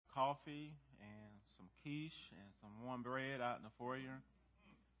coffee and some quiche and some warm bread out in the foyer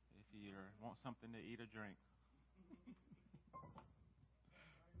if you want something to eat or drink.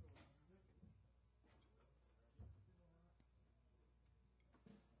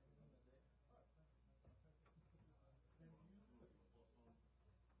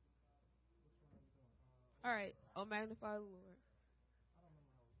 All right. Oh, magnify the Lord.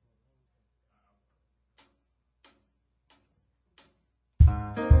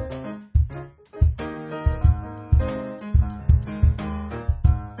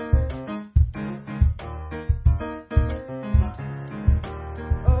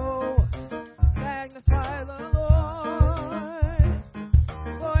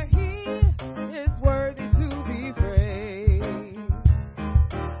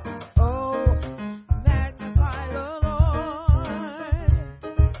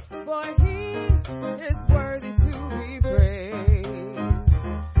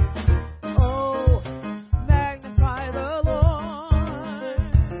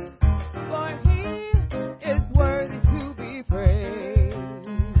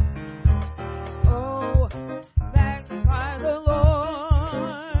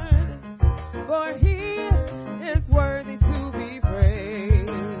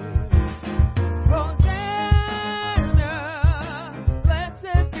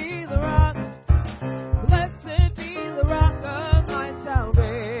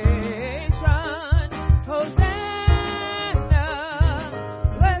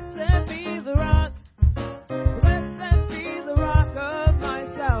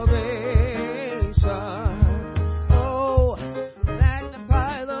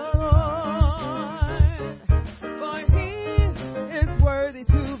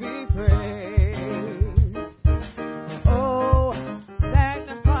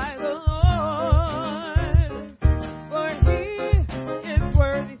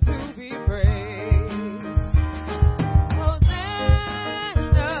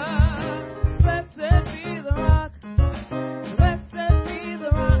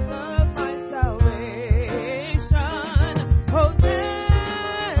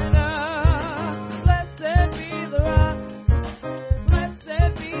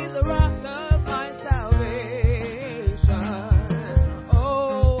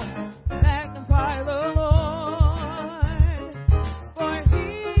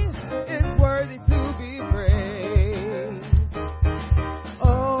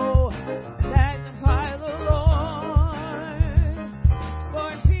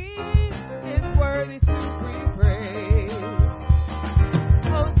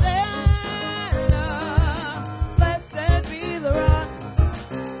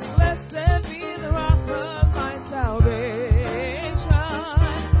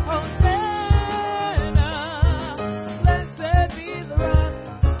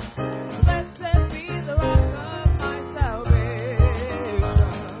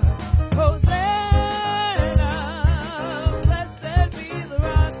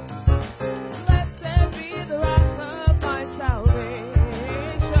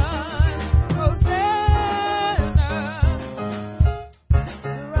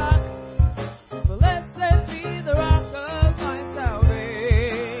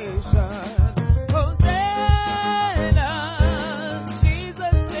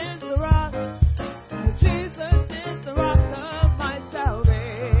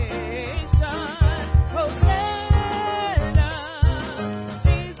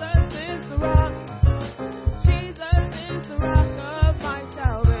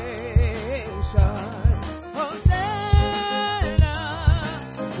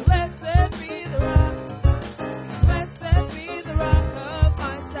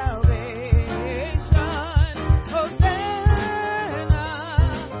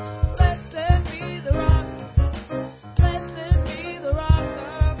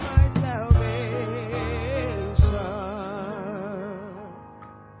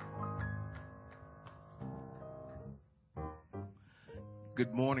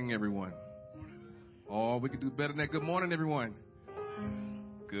 Good morning, everyone. Oh, we could do better than that. Good morning, everyone.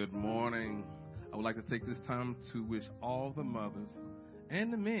 Good morning. I would like to take this time to wish all the mothers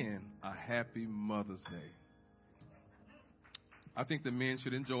and the men a happy Mother's Day. I think the men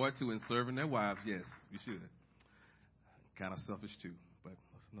should enjoy it, too, in serving their wives. Yes, we should. Kind of selfish, too, but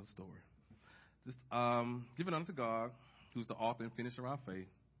that's another story. Just giving honor to God, who's the author and finisher of our faith,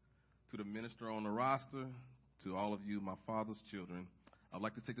 to the minister on the roster, to all of you, my father's children. I'd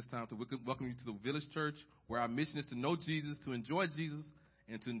like to take this time to welcome you to the Village Church, where our mission is to know Jesus, to enjoy Jesus,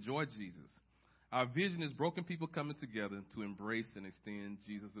 and to enjoy Jesus. Our vision is broken people coming together to embrace and extend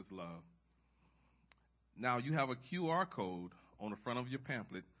Jesus' love. Now, you have a QR code on the front of your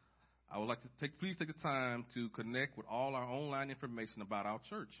pamphlet I would like to please take the time to connect with all our online information about our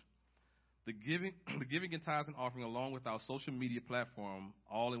church. The giving and tithes and offering, along with our social media platform,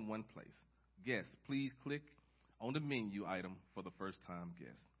 all in one place. Guests, please click on the menu item for the first-time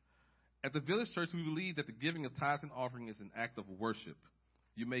guests. At the Village Church, we believe that the giving of tithes and offering is an act of worship.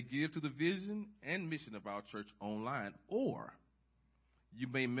 You may give to the vision and mission of our church online, or you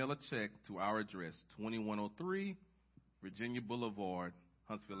may mail a check to our address, 2103 Virginia Boulevard,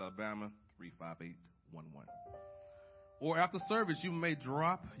 Huntsville, Alabama, 35811. Or after service, you may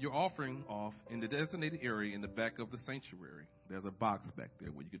drop your offering off in the designated area in the back of the sanctuary. There's a box back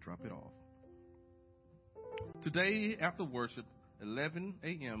there where you can drop it off. Today, after worship, 11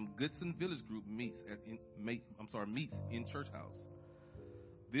 a.m., Goodson Village Group meets in Church House.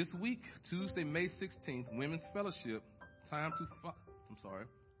 This week, Tuesday, May 16th, Women's Fellowship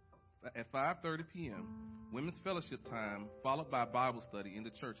at 5:30 p.m. Women's Fellowship time, followed by Bible study in the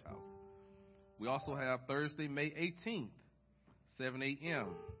Church House. We also have Thursday, May 18th, 7 a.m.,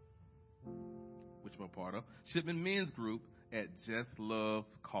 which I'm a part of, Shipman Men's Group at Just Love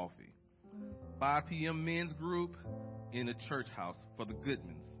Coffee. 5 p.m. Men's Group in the Church House for the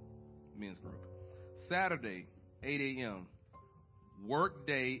Goodmans Men's Group. Saturday, 8 a.m., Work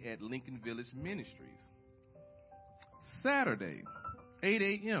Day at Lincoln Village Ministries. Saturday, 8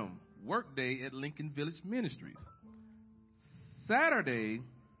 a.m., Work Day at Lincoln Village Ministries. Saturday,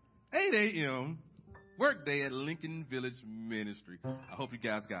 8 a.m., Work Day at Lincoln Village Ministry. I hope you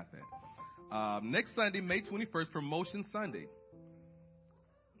guys got that. Next Sunday, May 21st, Promotion Sunday.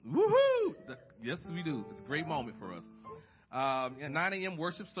 Woohoo! Yes, we do. It's a great moment for us. At 9 a.m.,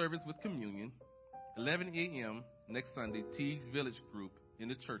 worship service with communion. 11 a.m., next Sunday, Teague's Village Group in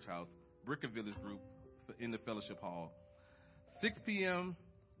the Church House. Bricker Village Group in the Fellowship Hall. 6 p.m.,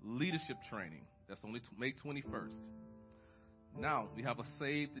 leadership training. That's only May 21st. Now, we have a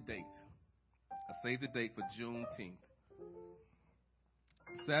save the date. A save the date for Juneteenth.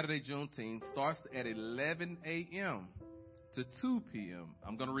 Saturday, Juneteenth, starts at 11 a.m. to 2 p.m.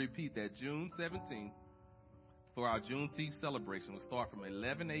 I'm going to repeat that. June 17th, for our Juneteenth celebration, will start from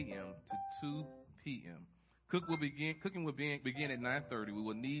 11 a.m. to 2 p.m. Cooking will begin at 9:30. We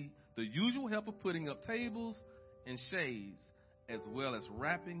will need the usual help of putting up tables and shades, as well as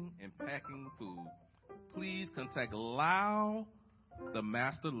wrapping and packing food. Please contact Lau, the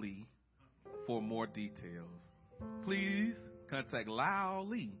Master Lee, for more details. Please contact Lau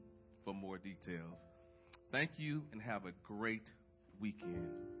Lee for more details. Thank you and have a great weekend.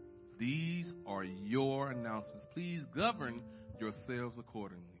 These are your announcements. Please govern yourselves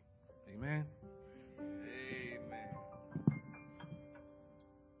accordingly. Amen. Amen.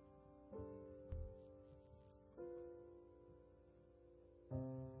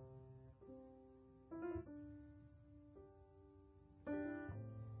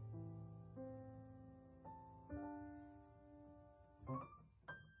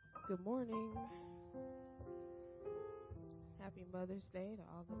 Good morning. Happy Mother's Day to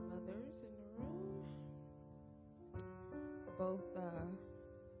all the mothers in the room, both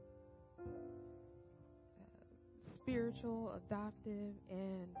spiritual, adoptive,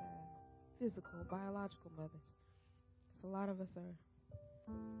 and physical, biological mothers. So a lot of us are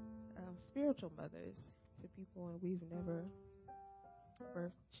spiritual mothers to people, and we've never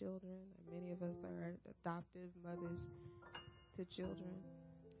birthed children. And many of us are adoptive mothers to children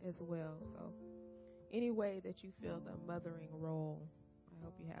as well. So any way that you feel the mothering role, I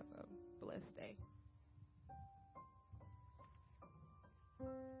hope you have a blessed day.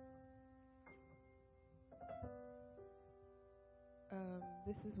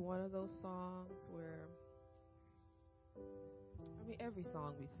 This is one of those songs where, every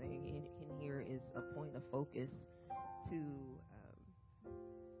song we sing in here is a point of focus to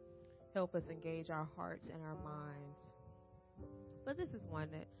help us engage our hearts and our minds. But this is one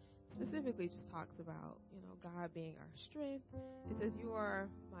that specifically just talks about, God being our strength. It says, "You are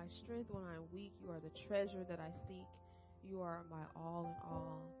my strength when I'm weak. You are the treasure that I seek. You are my all in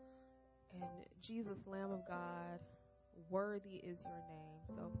all." And Jesus, Lamb of God, worthy is your name.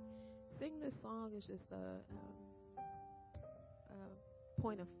 So sing this song is just a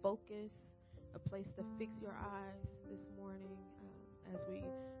point of focus, a place to fix your eyes this morning as we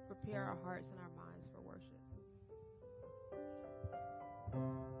prepare our hearts and our minds for worship.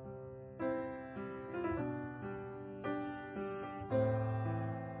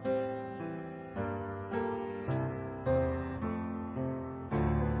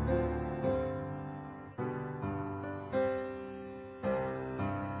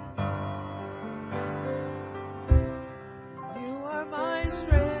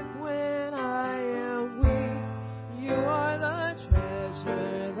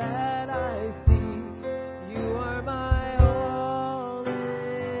 That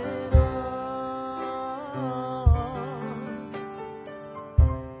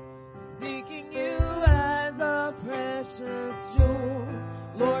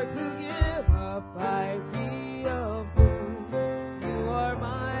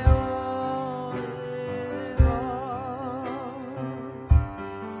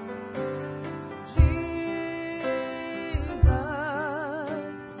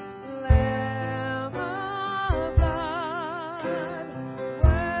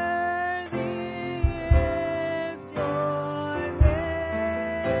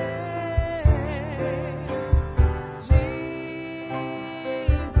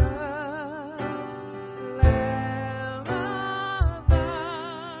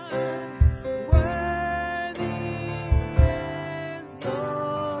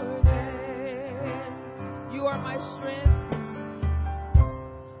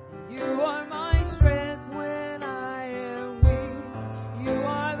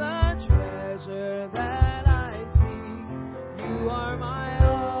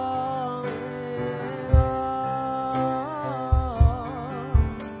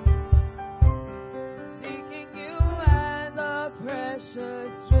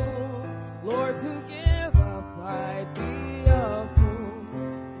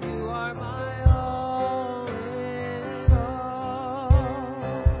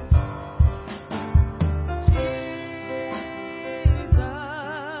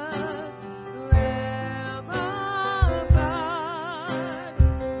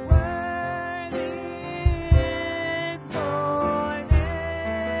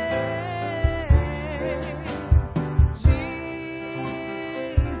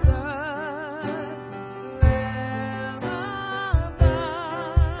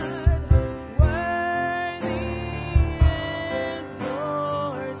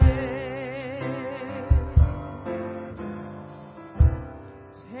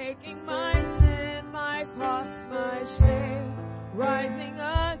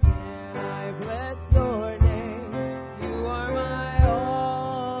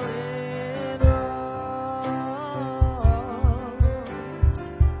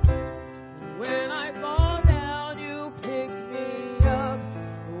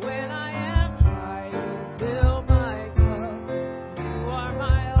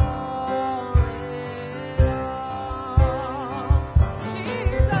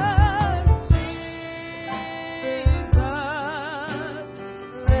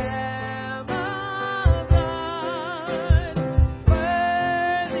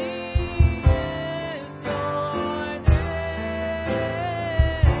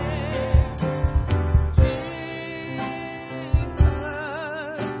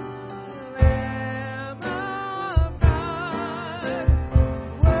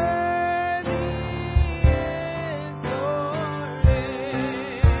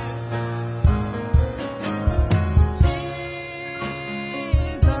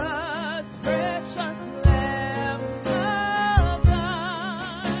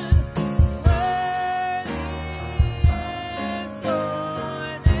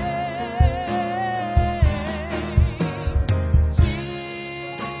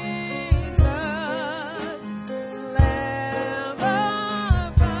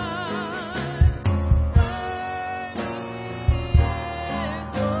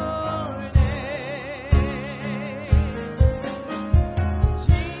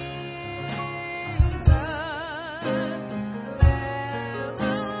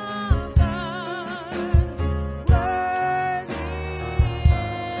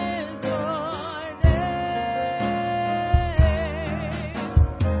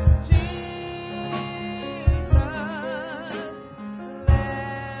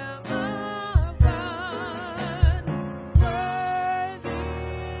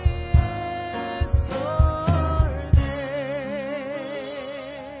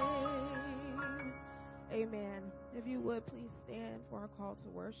our call to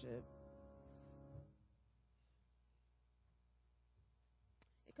worship.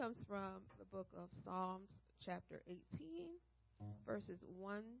 It comes from the book of Psalms, chapter 18, verses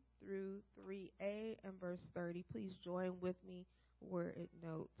 1 through 3a and verse 30. Please join with me where it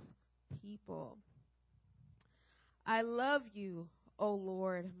notes people. I love you, O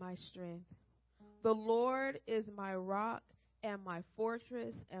Lord, my strength. The Lord is my rock and my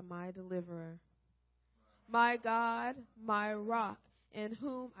fortress and my deliverer. My God, my rock, in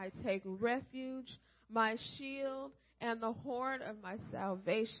whom I take refuge, my shield and the horn of my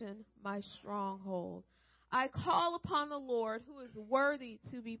salvation, my stronghold. I call upon the Lord, who is worthy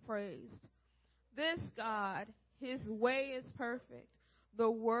to be praised. This God, his way is perfect. The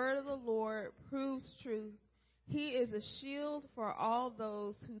word of the Lord proves truth. He is a shield for all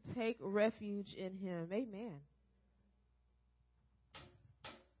those who take refuge in him. Amen.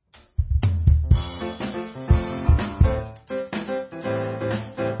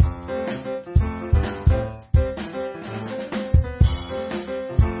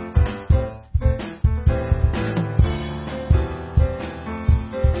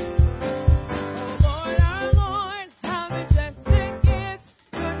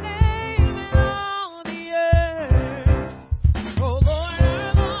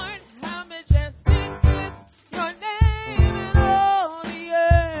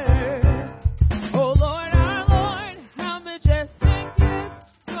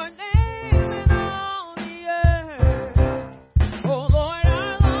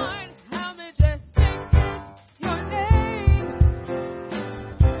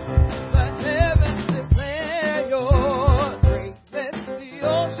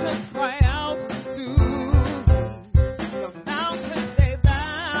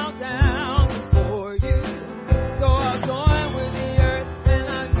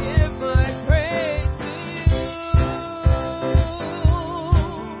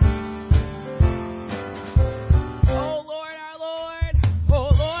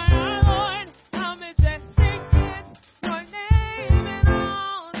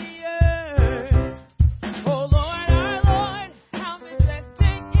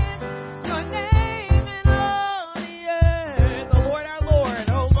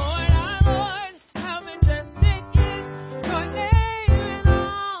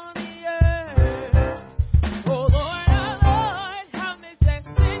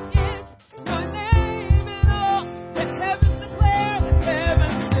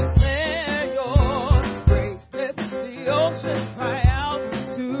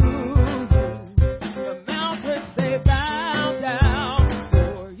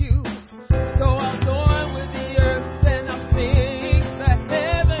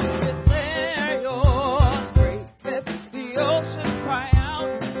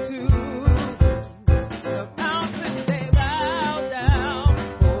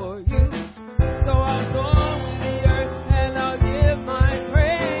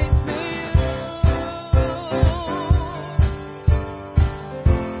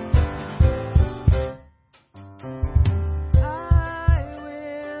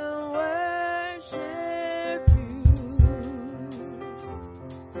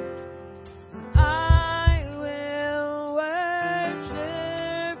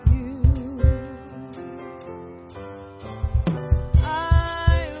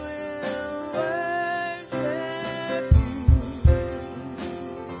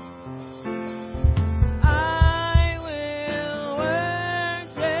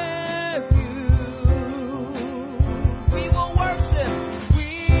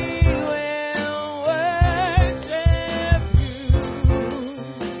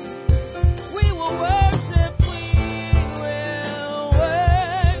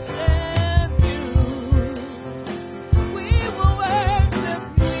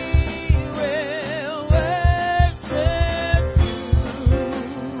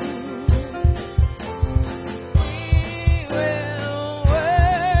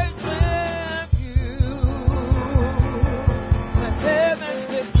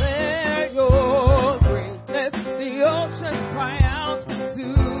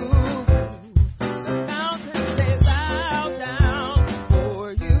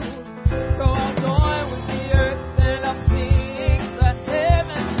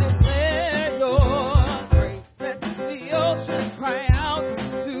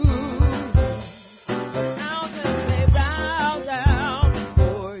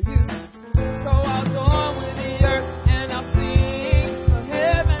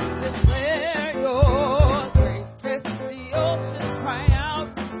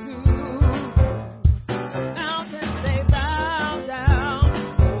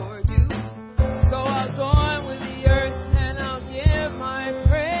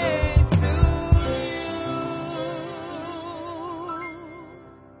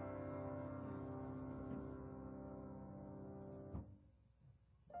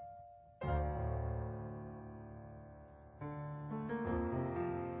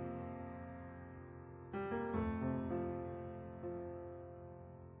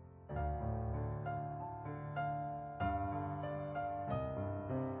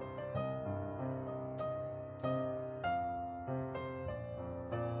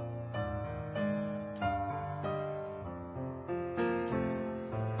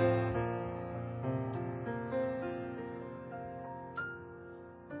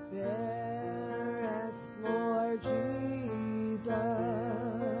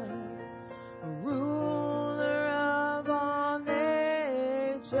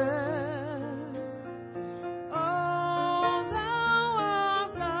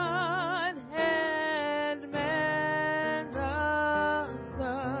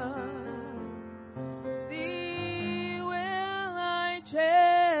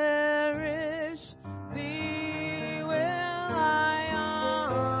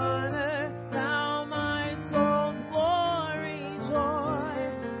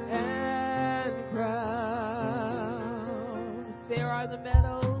 the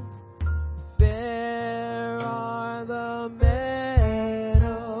meadows. Bare are the meadows.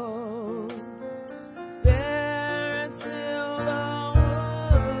 Bare is still the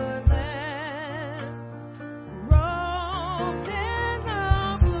woodland. Robed in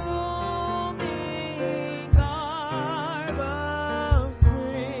the blooming garb of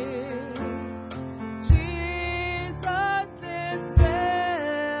spring. Jesus is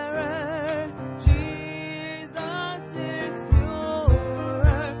fairer. Jesus is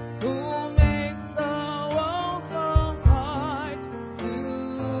purer. Who makes the woeful heart to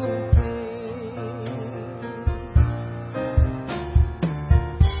sing.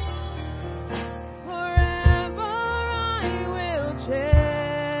 Forever I will cherish.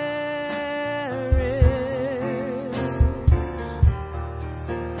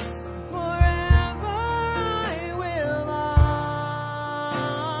 Forever I will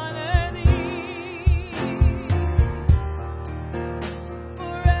honor thee.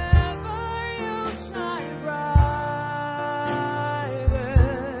 Forever you'll shine brighter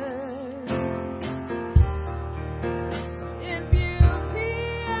in beauty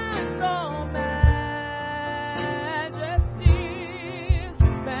and all majesty,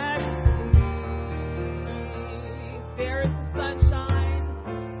 majesty. Fair is the sunshine,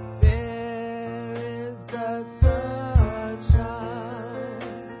 fair is the sunshine,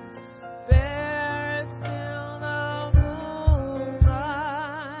 fair is still the moonlight,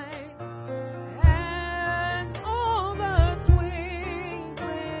 and all the twinkling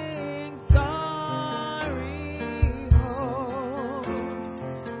starry hosts.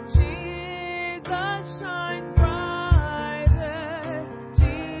 Jesus shines brighter,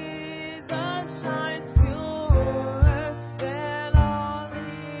 Jesus shines purer than all the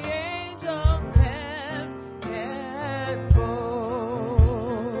angels can boast.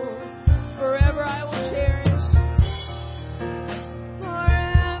 Forever I will cherish,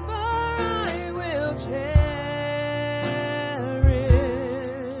 forever I will cherish.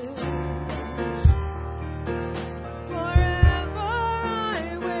 Forever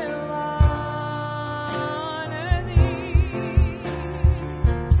I will honor thee.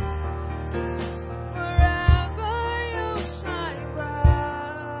 Forever you'll shine brighter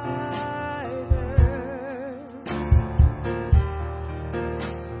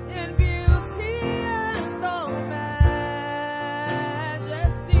in beauty and all majesty,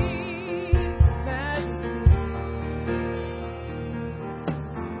 majesty.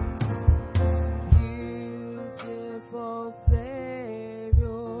 Beautiful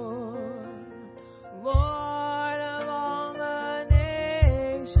Savior, Lord of all the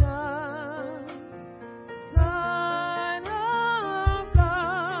nations, Son of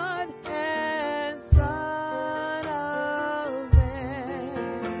God and Son of Man,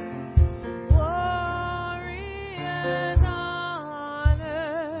 glory and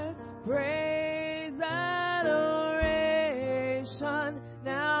honor, praise, adoration,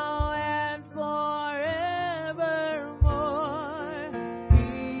 now and forevermore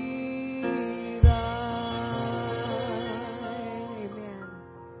be thine. Amen.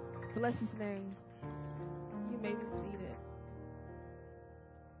 Bless his name. You may be seated.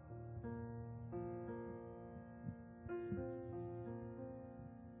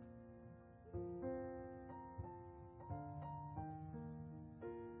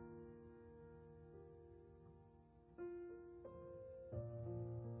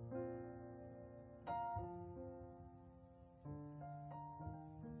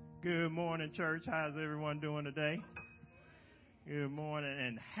 Good morning, church. How's everyone doing today? Good morning,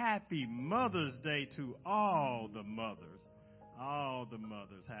 and happy Mother's Day to all the mothers. All the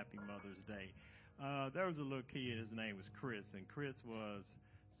mothers, happy Mother's Day. There was a little kid, his name was Chris, and Chris was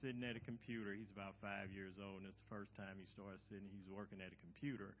sitting at a computer. He's about 5 years old, and it's the first time he started sitting. He's working at a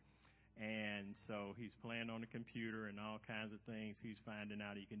computer. And so he's playing on the computer and all kinds of things he's finding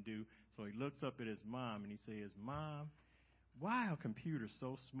out he can do. So he looks up at his mom, and he says, "Mom, why are computers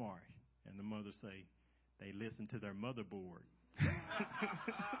so smart?" And the mother say, "They listen to their motherboard."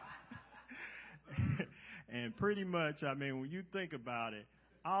 And pretty much, I mean, when you think about it,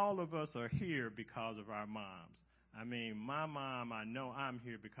 all of us are here because of our moms. I mean, my mom, I know I'm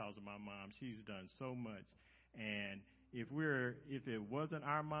here because of my mom. She's done so much. And if it wasn't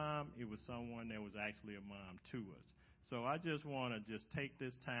our mom, it was someone that was actually a mom to us. So I just want to just take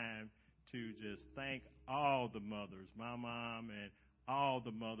this time to just thank all the mothers, my mom and all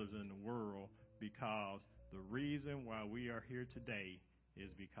the mothers in the world, because the reason why we are here today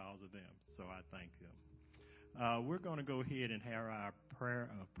is because of them. So I thank them. We're going to go ahead and have our prayer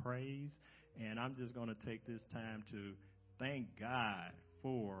of praise, and I'm just going to take this time to thank God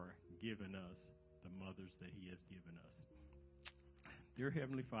for giving us the mothers that he has given us. Dear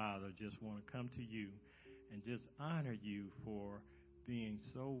Heavenly Father, just want to come to you and just honor you for being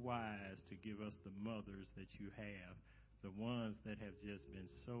so wise to give us the mothers that you have, the ones that have just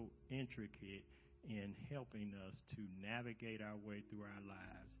been so intricate in helping us to navigate our way through our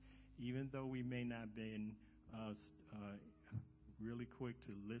lives. Even though we may not have been really quick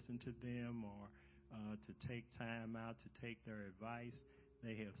to listen to them or to take time out to take their advice,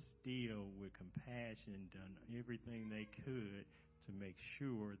 they have still, with compassion, done everything they could to make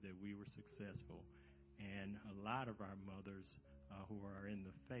sure that we were successful. And a lot of our mothers who are in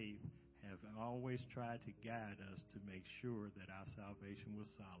the faith have always tried to guide us to make sure that our salvation was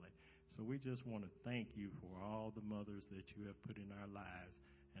solid. So we just want to thank you for all the mothers that you have put in our lives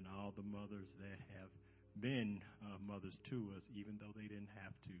and all the mothers that have been mothers to us, even though they didn't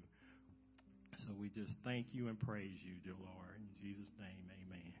have to. So we just thank you and praise you, dear Lord. In Jesus' name,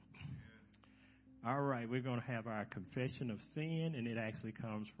 amen. All right, we're going to have our confession of sin, and it actually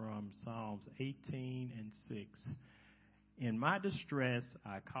comes from Psalms 18 and 6. In my distress,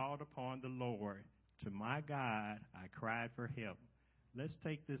 I called upon the Lord. To my God, I cried for help. Let's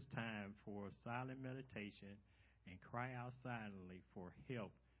take this time for a silent meditation and cry out silently for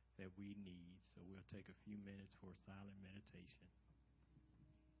help that we need. So we'll take a few minutes for silent meditation.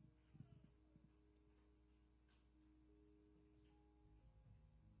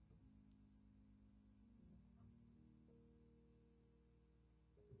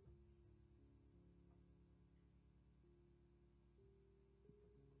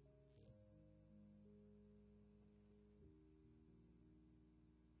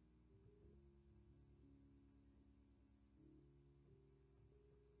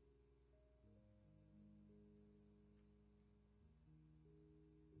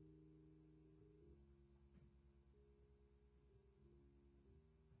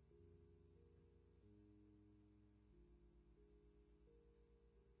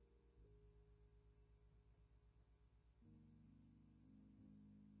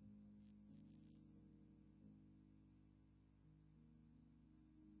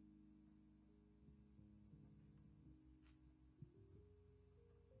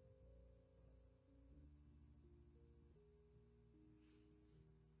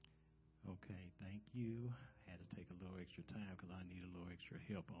 Okay, thank you. I had to take a little extra time because I need a little extra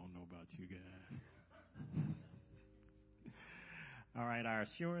help. I don't know about you guys. All right, our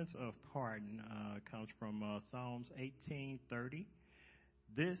assurance of pardon comes from Psalms 18:30.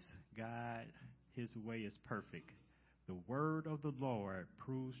 This God, his way is perfect. The word of the Lord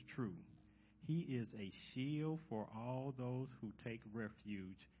proves true. He is a shield for all those who take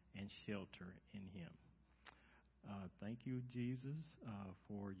refuge and shelter in him. Thank you, Jesus,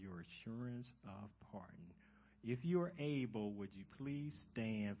 for your assurance of pardon. If you are able, would you please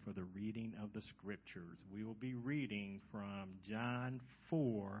stand for the reading of the scriptures? We will be reading from John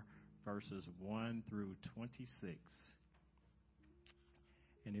 4, verses 1 through 26.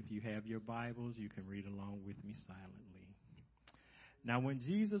 And if you have your Bibles, you can read along with me silently. Now, when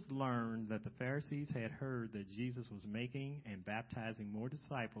Jesus learned that the Pharisees had heard that Jesus was making and baptizing more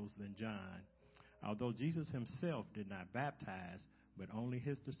disciples than John, although Jesus himself did not baptize, but only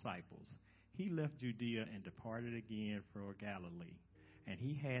his disciples, he left Judea and departed again for Galilee, and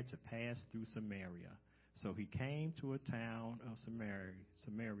he had to pass through Samaria. So he came to a town of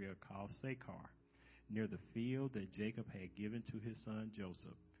Samaria called Sychar, near the field that Jacob had given to his son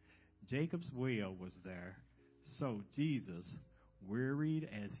Joseph. Jacob's well was there. So Jesus, wearied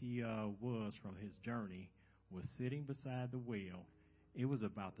as he was from his journey, was sitting beside the well. It was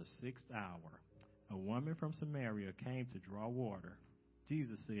about the 6th hour. A woman from Samaria came to draw water.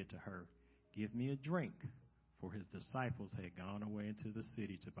 Jesus said to her, "Give me a drink," for his disciples had gone away into the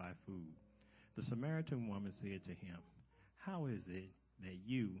city to buy food. The Samaritan woman said to him, "How is it that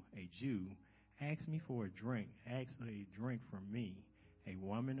you, a Jew, ask a drink from me, a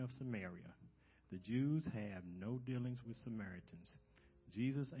woman of Samaria? The Jews have no dealings with Samaritans."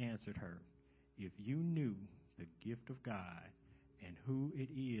 Jesus answered her, "If you knew the gift of God and who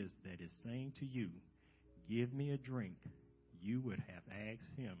it is that is saying to you, 'Give me a drink,' you would have asked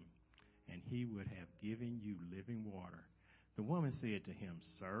him, and he would have given you living water." The woman said to him,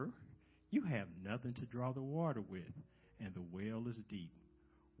 "Sir, you have nothing to draw the water with, and the well is deep.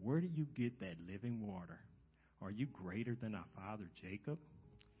 Where do you get that living water? Are you greater than our father Jacob?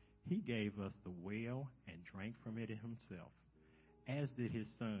 He gave us the well and drank from it himself, as did his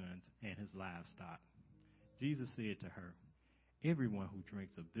sons and his livestock." Jesus said to her, "Everyone who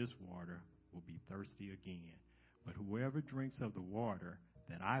drinks of this water will be thirsty again, but whoever drinks of the water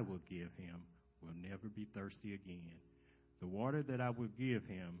that I will give him will never be thirsty again. The water that I will give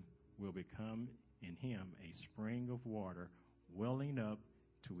him will become in him a spring of water welling up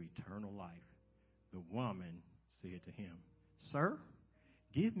to eternal life. The woman said to him, Sir,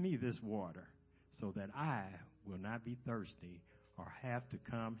 give me this water so that I will not be thirsty or have to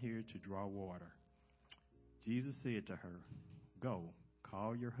come here to draw water. Jesus said to her, Go,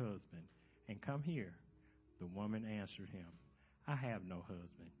 call your husband and come here. The woman answered him, I have no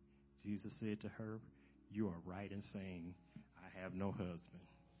husband. Jesus said to her, You are right in saying, I have no husband.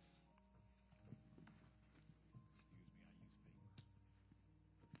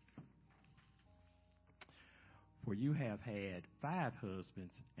 For you have had 5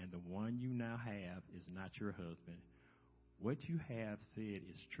 husbands, and the one you now have is not your husband. What you have said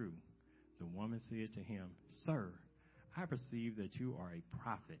is true. The woman said to him, Sir, I perceive that you are a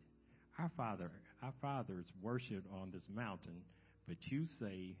prophet. Our fathers worshipped on this mountain, but you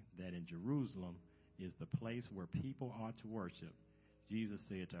say that in Jerusalem is the place where people ought to worship. Jesus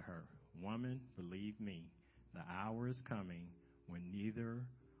said to her, Woman, believe me, the hour is coming when neither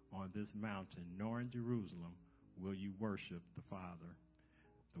on this mountain nor in Jerusalem will you worship the Father.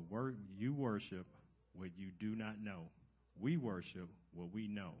 The word you worship what you do not know. We worship what we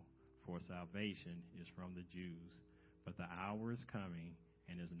know, for salvation is from the Jews. But the hour is coming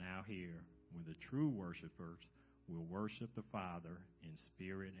and is now here when the true worshipers will worship the Father in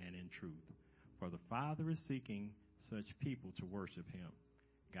spirit and in truth. For the Father is seeking such people to worship him.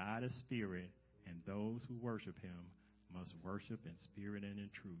 God is spirit, and those who worship him must worship in spirit and in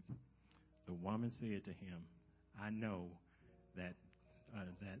truth. The woman said to him, I know that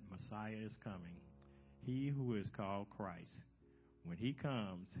Messiah is coming, he who is called Christ. When he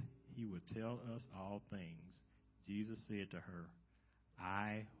comes, he will tell us all things. Jesus said to her,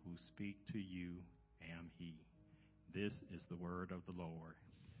 I who speak to you am he. This is the word of the Lord.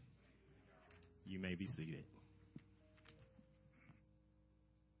 You may be seated.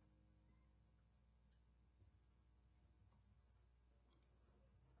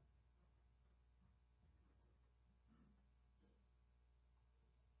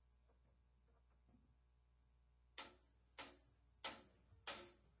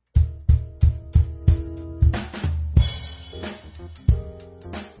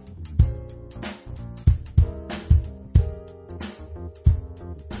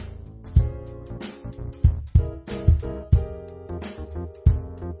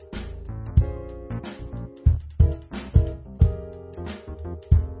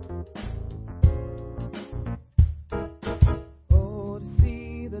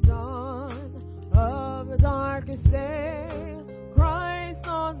 For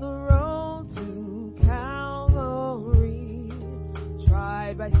the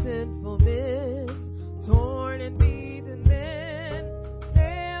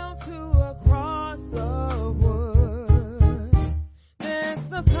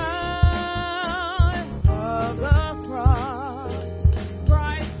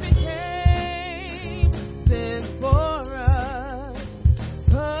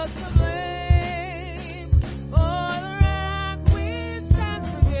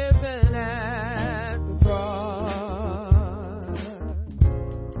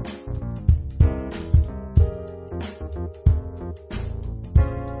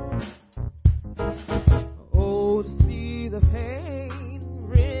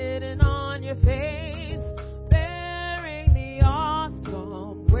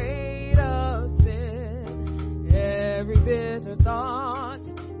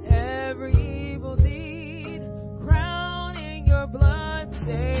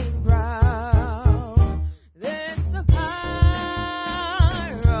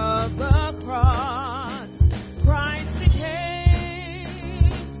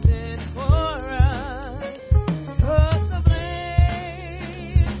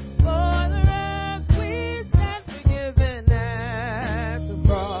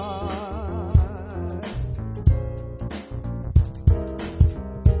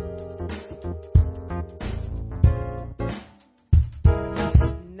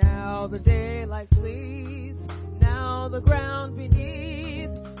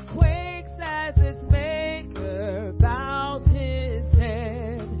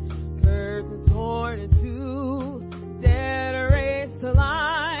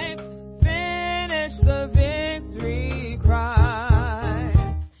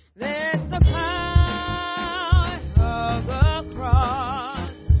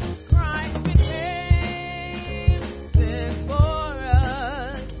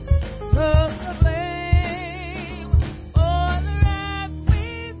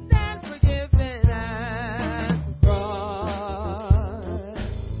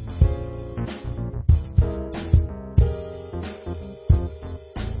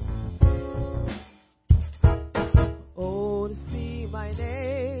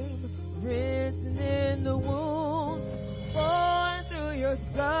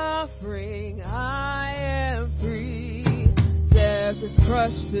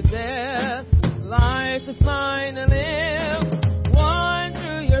to death, life to finally live.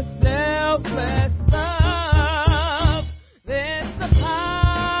 Wonder your selfless love. This the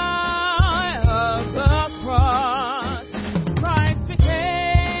power of the cross. Christ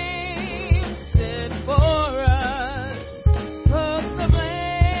became sin for us, took the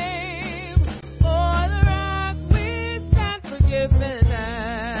blame for the wrath we stand forgiven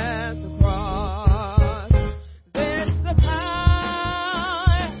at the cross. This the power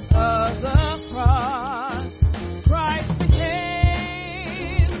of the cross. Christ became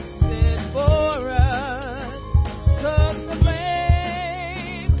sin for us, took the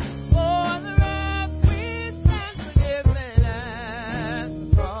blame for the wrath we stand forgiven at the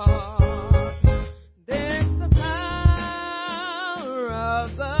cross. There's the power of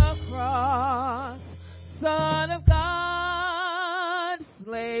the cross, Son of God,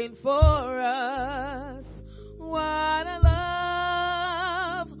 slain for us. What a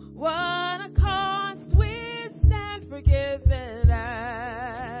love, what a cost, we stand forgiven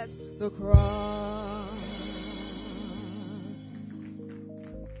at the cross.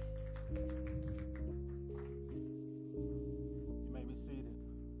 You may be seated.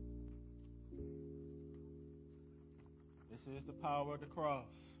 This is the power of the cross.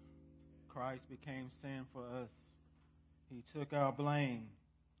 Christ became sin for us. He took our blame,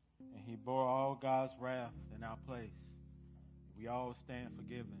 and he bore all God's wrath in our place. We all stand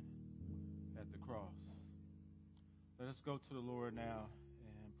forgiven at the cross. Let us go to the Lord now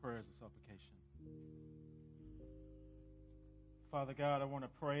in prayers and supplication. Father God, I want to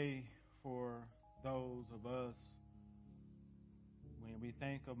pray for those of us. When we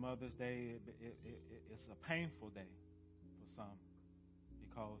think of Mother's Day, it's a painful day for some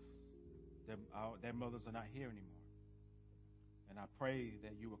because their mothers are not here anymore. And I pray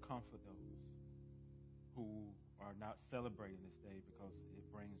that you will comfort those who are not celebrating this day because it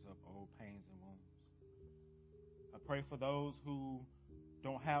brings up old pains and wounds. I pray for those who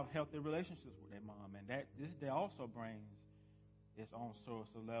don't have healthy relationships with their mom, and that this day also brings its own source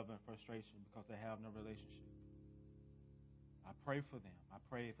of love and frustration because they have no relationship. I pray for them. I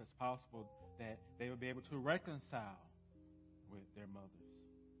pray, if it's possible, that they will be able to reconcile with their mothers.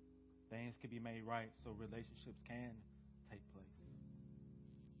 Things can be made right so relationships can take place.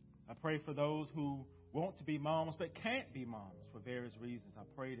 I pray for those who want to be moms but can't be moms for various reasons. I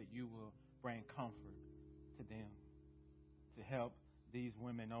pray that you will bring comfort to them to help these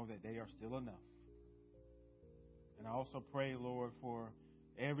women know that they are still enough. And I also pray, Lord, for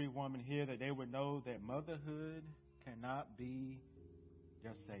every woman here that they would know that motherhood cannot be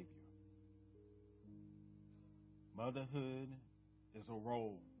your Savior. Motherhood is a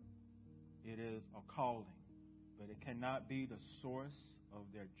role. It is a calling. But it cannot be the source of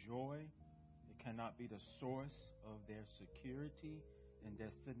their joy. It cannot be the source of their security and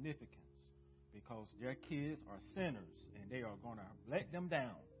their significance. Because their kids are sinners and they are going to let them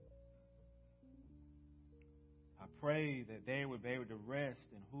down. I pray that they would be able to rest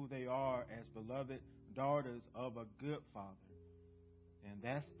in who they are as beloved daughters of a good Father. And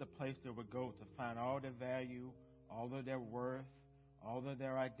that's the place they would go to find all their value, all of their worth, all of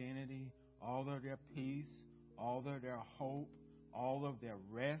their identity, all of their peace, all of their hope, all of their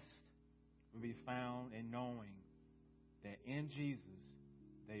rest will be found in knowing that in Jesus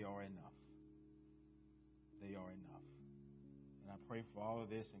they are enough. They are enough. And I pray for all of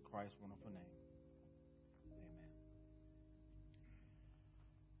this in Christ's wonderful name. Amen.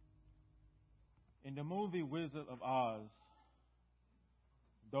 In the movie Wizard of Oz,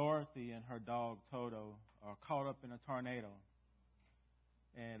 Dorothy and her dog Toto are caught up in a tornado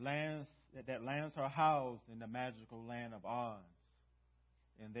and lands her housed in the magical land of Oz.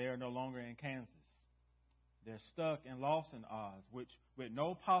 And they are no longer in Kansas. They're stuck and lost in Oz, with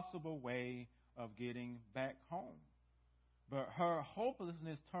no possible way of getting back home. But her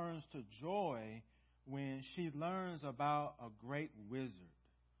hopelessness turns to joy when she learns about a great wizard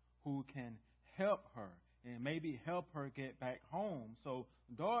who can help her and maybe help her get back home. So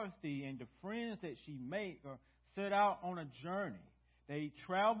Dorothy and the friends that she makes are set out on a journey. They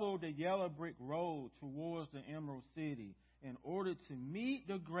travel the yellow brick road towards the Emerald City in order to meet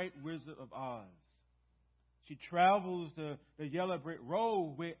the great Wizard of Oz. She travels the yellow brick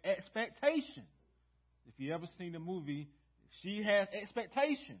road with expectation. If you ever seen the movie, she has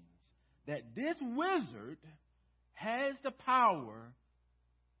expectations that this wizard has the power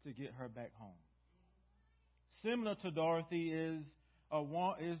to get her back home. Similar to Dorothy is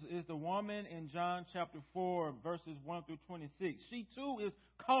the woman in John chapter 4, verses 1 through 26. She too is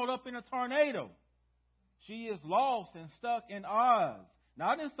caught up in a tornado. She is lost and stuck in Oz.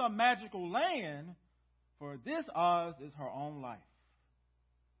 Not in some magical land, for this Oz is her own life.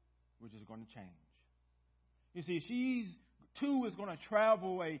 which is going to change. You see, she's too is going to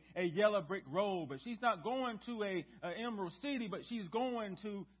travel a yellow brick road, but she's not going to a Emerald City, but she's going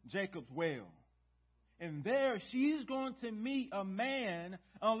to Jacob's Well. And there she's going to meet a man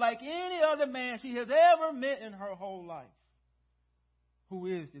unlike any other man she has ever met in her whole life. Who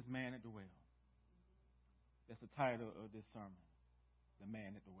is this man at the well? That's the title of this sermon, The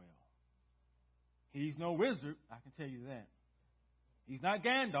Man at the Well. He's no wizard, I can tell you that. He's not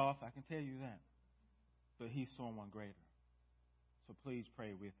Gandalf, I can tell you that. But he's someone greater. So please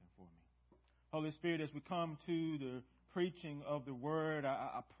pray with him for me. Holy Spirit, as we come to the preaching of the word,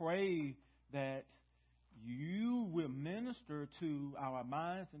 I pray that you will minister to our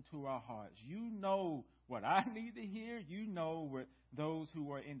minds and to our hearts. You know what I need to hear. You know what those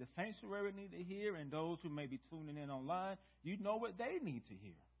who are in the sanctuary need to hear, and those who may be tuning in online, you know what they need to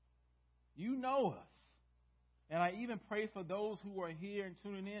hear. You know us. And I even pray for those who are here and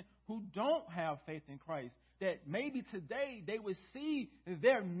tuning in who don't have faith in Christ, that maybe today they would see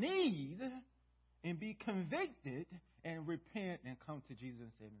their need and be convicted and repent and come to Jesus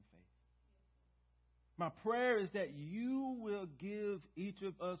and save in faith. My prayer is that you will give each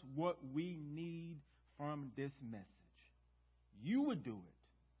of us what we need from this message. You would do it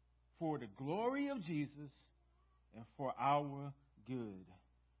for the glory of Jesus and for our good.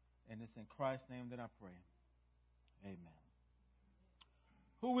 And it's in Christ's name that I pray. Amen.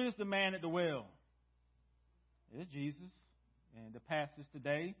 Who is the man at the well? It's Jesus. And the passage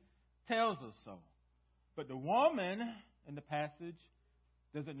today tells us so. But the woman in the passage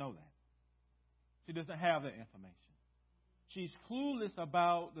doesn't know that. She doesn't have that information. She's clueless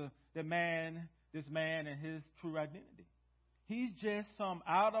about this man and his true identity. He's just some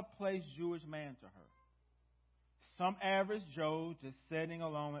out-of-place Jewish man to her. Some average Joe just sitting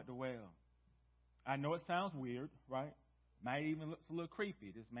alone at the well. I know it sounds weird, right? Might even look a little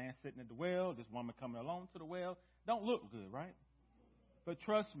creepy. This man sitting at the well, this woman coming along to the well. Don't look good, right? But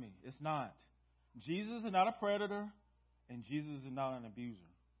trust me, it's not. Jesus is not a predator, and Jesus is not an abuser.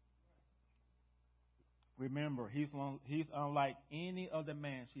 Remember, he's unlike any other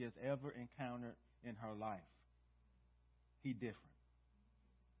man she has ever encountered in her life. He's different.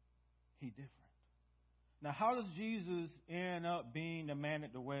 He's different. Now, how does Jesus end up being the man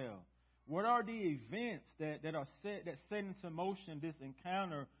at the well? What are the events that set into motion this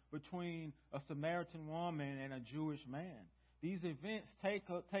encounter between a Samaritan woman and a Jewish man? These events takes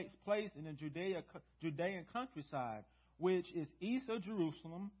place in the Judean countryside, which is east of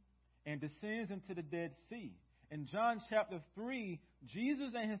Jerusalem, and descends into the Dead Sea. In John chapter 3,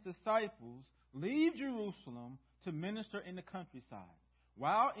 Jesus and his disciples leave Jerusalem to minister in the countryside.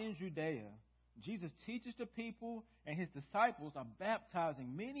 While in Judea, Jesus teaches the people, and his disciples are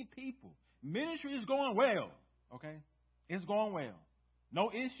baptizing many people. Ministry is going well, okay? It's going well. No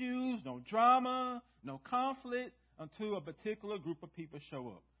issues, no drama, no conflict until a particular group of people show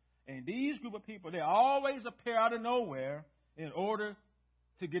up. And these group of people, they always appear out of nowhere in order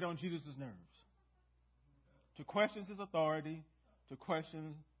to get on Jesus' nerves, to question his authority, to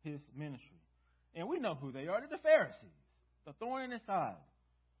question his ministry. And we know who they are. They're the Pharisees, the thorn in his side.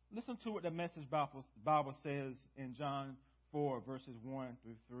 Listen to what the Message Bible says in John 4, verses 1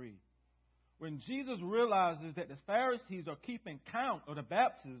 through 3. When Jesus realizes that the Pharisees are keeping count of the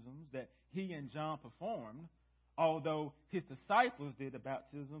baptisms that he and John performed, although his disciples did the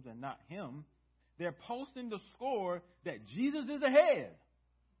baptisms and not him, they're posting the score that Jesus is ahead,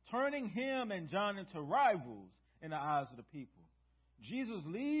 turning him and John into rivals in the eyes of the people. Jesus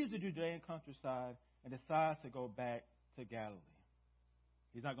leaves the Judean countryside and decides to go back to Galilee.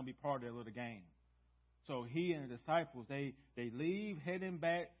 He's not going to be part of their little game. So he and the disciples, they leave heading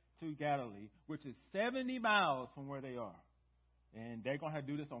back to Galilee, which is 70 miles from where they are. And they're going to have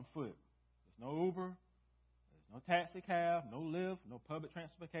to do this on foot. There's no Uber, there's no taxi cab, no Lyft, no public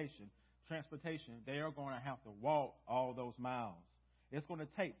transportation. They are going to have to walk all those miles. It's going to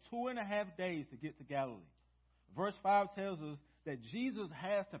take 2.5 days to get to Galilee. Verse 5 tells us that Jesus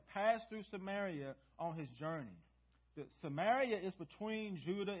has to pass through Samaria on his journey. Samaria is between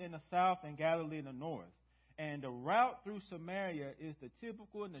Judah in the south and Galilee in the north. And the route through Samaria is the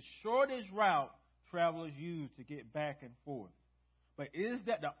typical and the shortest route travelers use to get back and forth. But is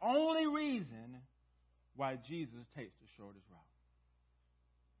that the only reason why Jesus takes the shortest route?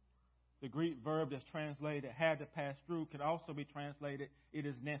 The Greek verb that's translated had to pass through can also be translated, it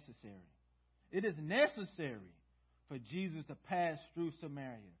is necessary. It is necessary for Jesus to pass through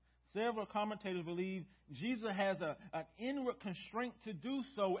Samaria. Several commentators believe Jesus has an inward constraint to do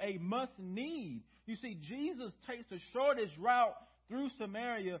so, a must need. You see, Jesus takes the shortest route through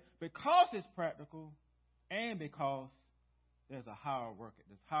Samaria because it's practical and because there's a higher work,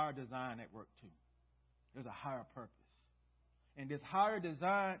 there's higher design at work too. There's a higher purpose. And this higher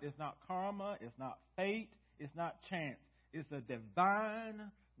design is not karma, it's not fate, it's not chance. It's a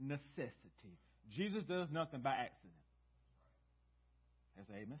divine necessity. Jesus does nothing by accident. That's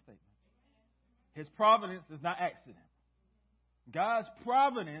an amen statement. His providence is not accident. God's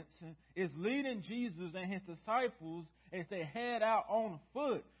providence is leading Jesus and his disciples as they head out on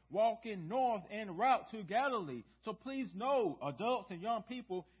foot, walking north en route to Galilee. So please know, adults and young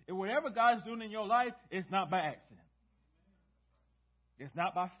people, if whatever God's doing in your life, it's not by accident. It's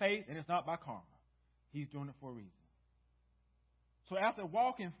not by faith and it's not by karma. He's doing it for a reason. So after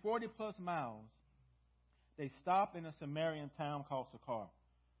walking 40 plus miles, they stop in a Samaritan town called Sychar.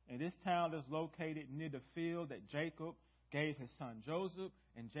 And this town is located near the field that Jacob gave his son Joseph,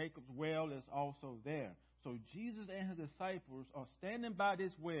 and Jacob's well is also there. So Jesus and his disciples are standing by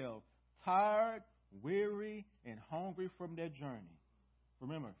this well, tired, weary, and hungry from their journey.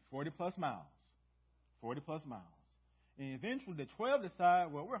 Remember, 40 plus miles. 40 plus miles. And eventually the 12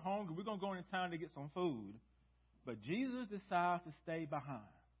 decide, well, we're hungry. We're going to go into town to get some food. But Jesus decides to stay behind.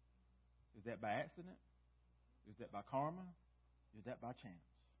 Is that by accident? Is that by karma? Is that by chance?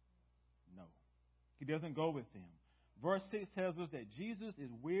 No. He doesn't go with them. Verse 6 tells us that Jesus is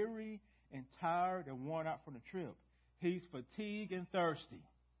weary and tired and worn out from the trip. He's fatigued and thirsty.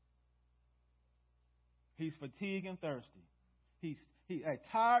 He's fatigued and thirsty. A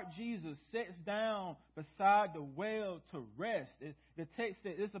tired Jesus sits down beside the well to rest. The text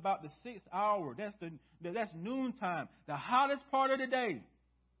says it's about the 6th hour. That's noontime, the hottest part of the day.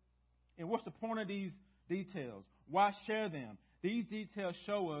 And what's the point of these details? Why share them? These details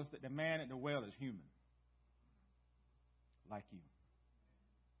show us that the man at the well is human, like you.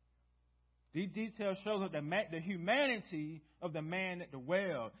 These details show us the humanity of the man at the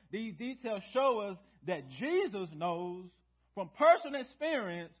well. These details show us that Jesus knows from personal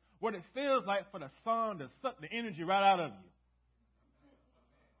experience what it feels like for the sun to suck the energy right out of you.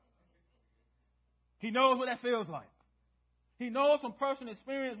 He knows what that feels like. He knows from personal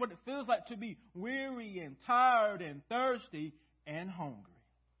experience what it feels like to be weary and tired and thirsty and hungry.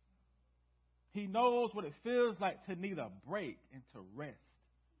 He knows what it feels like to need a break and to rest.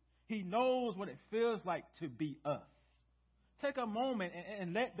 He knows what it feels like to be us. Take a moment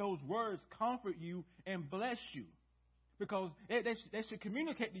and let those words comfort you and bless you. Because they should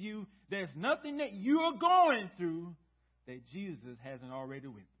communicate to you there's nothing that you are going through that Jesus hasn't already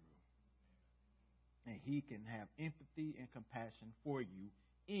went through. And he can have empathy and compassion for you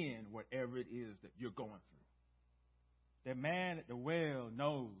in whatever it is that you're going through. The man at the well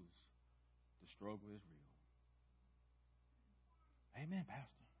knows the struggle is real. Amen, Pastor.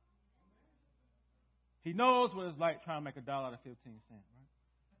 He knows what it's like trying to make $1 out of 15 cents, right?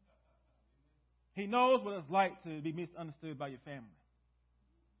 He knows what it's like to be misunderstood by your family.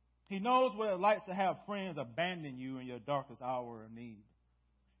 He knows what it's like to have friends abandon you in your darkest hour of need.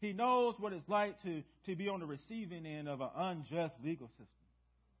 He knows what it's like to be on the receiving end of an unjust legal system.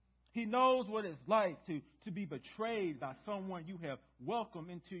 He knows what it's like to be betrayed by someone you have welcomed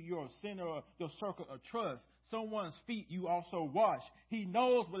into your center or your circle of trust, someone's feet you also wash. He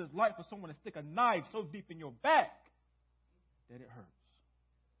knows what it's like for someone to stick a knife so deep in your back that it hurts.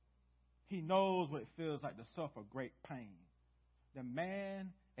 He knows what it feels like to suffer great pain. The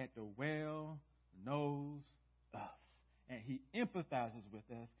man at the well knows us, and he empathizes with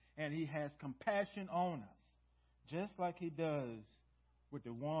us, and he has compassion on us, just like he does with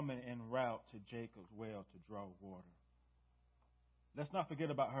the woman en route to Jacob's well to draw water. Let's not forget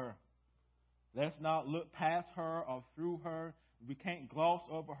about her. Let's not look past her or through her. We can't gloss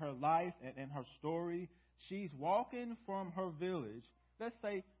over her life and her story. She's walking from her village, let's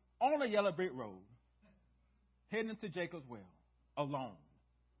say, on a yellow brick road, heading to Jacob's well, alone.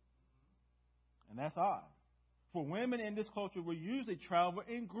 And that's odd. For women in this culture, we usually travel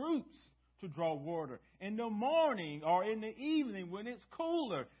in groups to draw water in the morning or in the evening when it's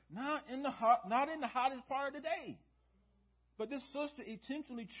cooler, not in the hottest part of the day. But this sister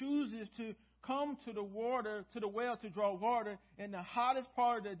intentionally chooses to come to the well to draw water in the hottest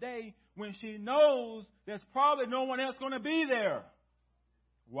part of the day when she knows there's probably no one else going to be there.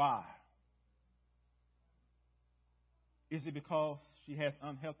 Why? Is it because she has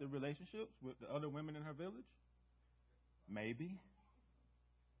unhealthy relationships with the other women in her village? Maybe.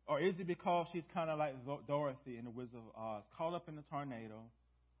 Or is it because she's kind of like Dorothy in The Wizard of Oz, caught up in a tornado,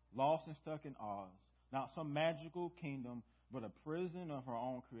 lost and stuck in Oz, not some magical kingdom, but a prison of her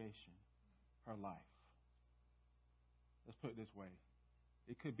own creation, her life? Let's put it this way.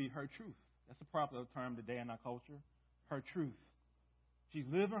 It could be her truth. That's a popular term today in our culture. Her truth. She's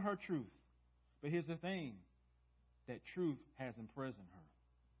living her truth. But here's the thing. that truth has imprisoned her.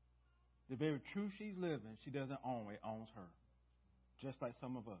 The very truth she's living, she doesn't own. It owns her. Just like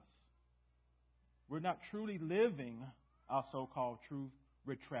some of us. We're not truly living our so-called truth.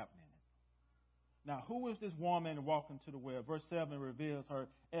 We're trapped in it. Now, who is this woman walking to the well? Verse 7 reveals her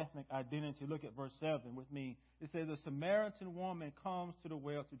ethnic identity. Look at verse 7 with me. It says, a Samaritan woman comes to the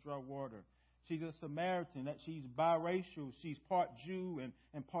well to draw water. She's a Samaritan. That she's biracial. She's part Jew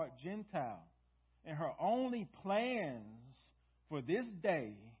and part Gentile. And her only plans for this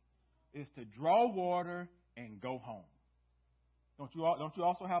day is to draw water and go home. Don't you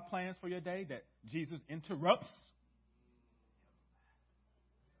also have plans for your day that Jesus interrupts?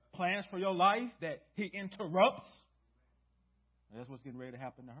 Plans for your life that He interrupts? And that's what's getting ready to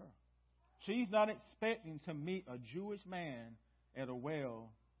happen to her. She's not expecting to meet a Jewish man at a well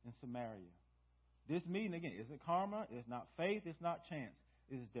in Samaria. This meeting, again, isn't karma, it's not faith, it's not chance.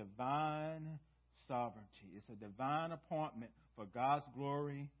 It's divine sovereignty. It's a divine appointment for God's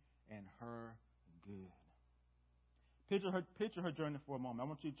glory and her good. Picture her journey for a moment. I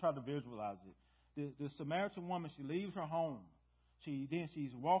want you to try to visualize it. The Samaritan woman, she leaves her home.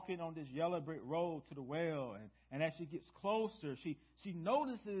 She's walking on this yellow brick road to the well, and as she gets closer, she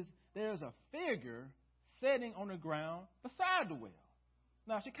notices there's a figure sitting on the ground beside the well.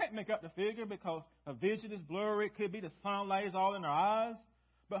 Now, she can't make out the figure because her vision is blurry. It could be the sunlight is all in her eyes.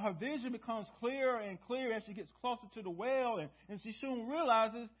 But her vision becomes clearer and clearer as she gets closer to the well, and she soon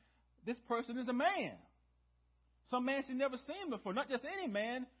realizes this person is a man. Some man she's never seen before. Not just any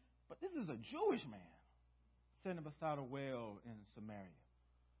man, but this is a Jewish man sitting beside a well in Samaria.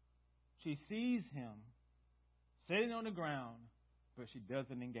 She sees him sitting on the ground, but she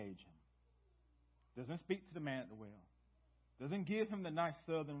doesn't engage him. Doesn't speak to the man at the well. Doesn't give him the nice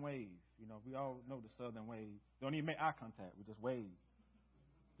southern wave. You know, we all know the southern wave. Don't even make eye contact. We just wave.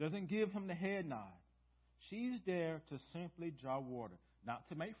 Doesn't give him the head nod. She's there to simply draw water. Not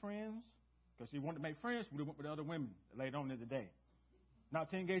to make friends, because she wanted to make friends. She would have went with other women later on in the day. Not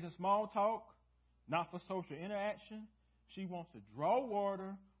to engage in small talk. Not for social interaction. She wants to draw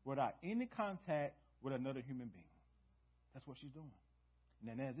water without any contact with another human being. That's what she's doing. And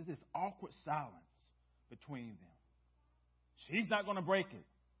then there's this awkward silence between them. She's not going to break it.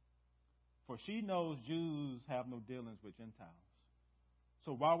 For she knows Jews have no dealings with Gentiles.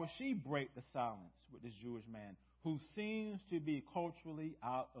 So why would she break the silence with this Jewish man who seems to be culturally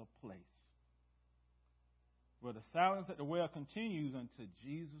out of place? Well, the silence at the well continues until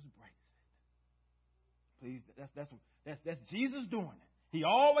Jesus breaks it. Please, that's Jesus doing it. He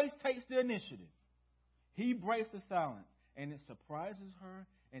always takes the initiative. He breaks the silence, and it surprises her,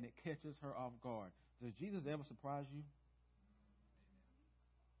 and it catches her off guard. Does Jesus ever surprise you?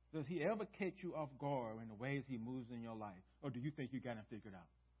 Does He ever catch you off guard in the ways He moves in your life? Or do you think you got Him figured out?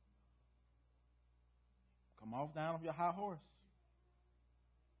 Come off down off your high horse.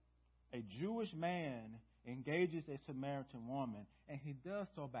 A Jewish man engages a Samaritan woman, and he does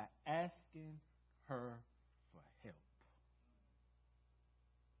so by asking her for help.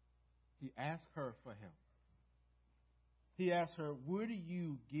 He asks her for help. He asks her, "Would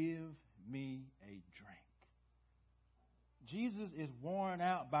you give me a drink?" Jesus is worn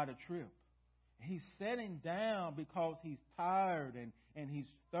out by the trip. He's sitting down because he's tired and he's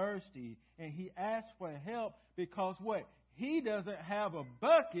thirsty. And he asks for help because what? He doesn't have a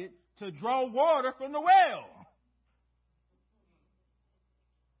bucket to draw water from the well.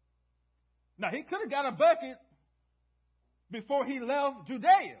 Now, he could have got a bucket before he left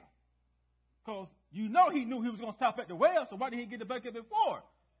Judea. Because you know he knew he was going to stop at the well, so why did he get the bucket before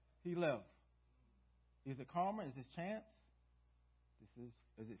he left? Is it karma? Is it chance?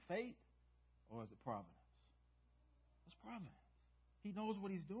 Is it fate? Or is it providence? It's providence. He knows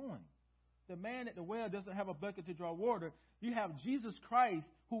what he's doing. The man at the well doesn't have a bucket to draw water. You have Jesus Christ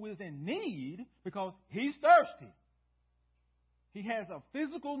who is in need because he's thirsty. He has a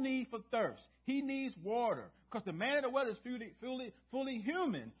physical need for thirst. He needs water because the man at the well is fully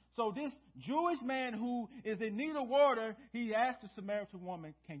human. So this Jewish man who is in need of water, he asks the Samaritan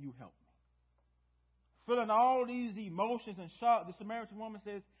woman, "Can you help me?" Feeling all these emotions and shock, the Samaritan woman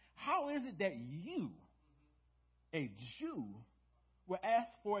says, "How is it that you, a Jew, will ask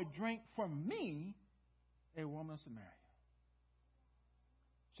for a drink from me, a woman of Samaria?"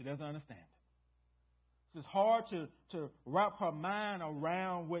 She doesn't understand it. It's hard to wrap her mind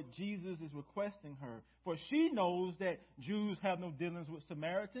around what Jesus is requesting her. For she knows that Jews have no dealings with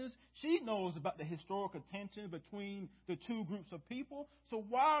Samaritans. She knows about the historical tension between the two groups of people. So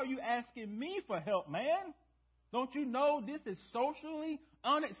why are you asking me for help, man? Don't you know this is socially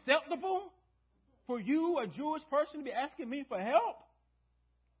unacceptable for you, a Jewish person, to be asking me for help?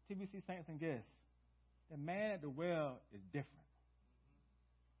 TBC saints and guests, The man at the well is different.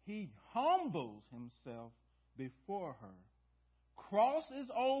 He humbles himself before her, crosses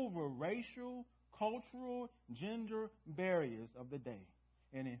over racial, cultural, gender barriers of the day,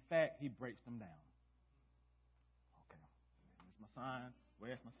 and in fact, he breaks them down. Okay, where's my sign?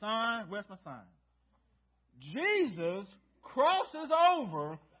 Where's my sign? Where's my sign? Jesus crosses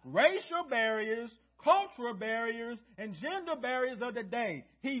over racial barriers, cultural barriers, and gender barriers of the day.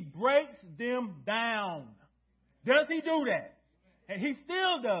 He breaks them down. Does he do that? And he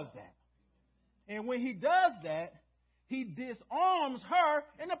still does that. And when he does that, he disarms her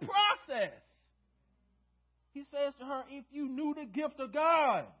in the process. He says to her, if you knew the gift of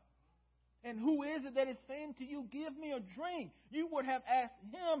God, and who is it that is saying to you, give me a drink, you would have asked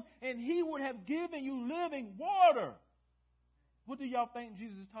him, and he would have given you living water. What do y'all think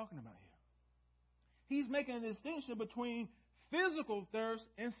Jesus is talking about here? He's making a distinction between physical thirst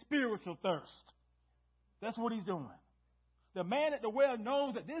and spiritual thirst. That's what he's doing. The man at the well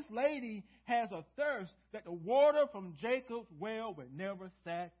knows that this lady has a thirst that the water from Jacob's well would never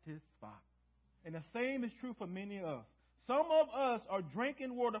satisfy. And the same is true for many of us. Some of us are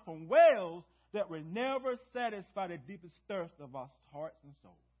drinking water from wells that will never satisfy the deepest thirst of our hearts and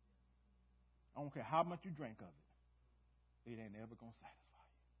souls. I don't care how much you drink of it. It ain't ever going to satisfy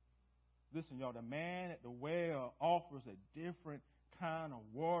you. Listen, y'all, the man at the well offers a different kind of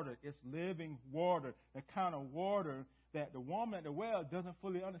water. It's living water, the kind of water that the woman at the well doesn't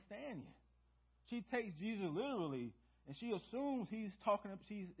fully understand yet. She takes Jesus literally, and she assumes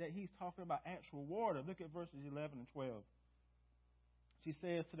that he's talking about actual water. Look at verses 11 and 12. She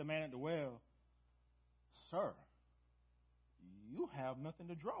says to the man at the well, Sir, you have nothing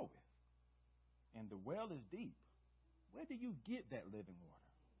to draw with, and the well is deep. Where do you get that living water?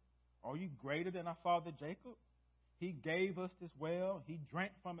 Are you greater than our father Jacob? He gave us this well. He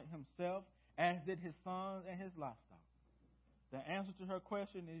drank from it himself, as did his sons and his livestock. The answer to her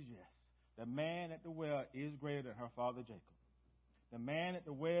question is yes. The man at the well is greater than her father Jacob. The man at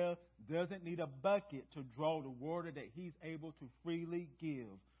the well doesn't need a bucket to draw the water that he's able to freely give.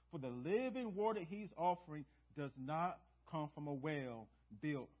 For the living water he's offering does not come from a well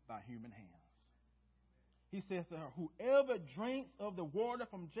built by human hands. He says to her, whoever drinks of the water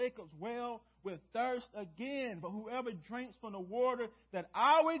from Jacob's well will thirst again. But whoever drinks from the water that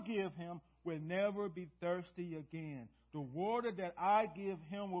I will give him will never be thirsty again. The water that I give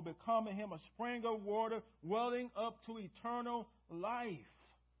him will become in him a spring of water welling up to eternal life.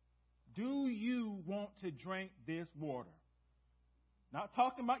 Do you want to drink this water? Not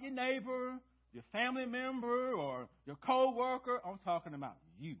talking about your neighbor, your family member, or your co-worker. I'm talking about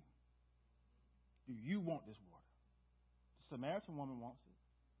you. Do you want this water? The Samaritan woman wants it.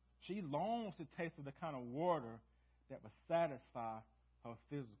 She longs to taste of the kind of water that will satisfy her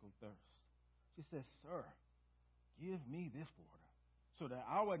physical thirst. She says, Sir, give me this water so that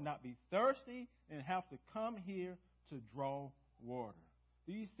I would not be thirsty and have to come here to draw water.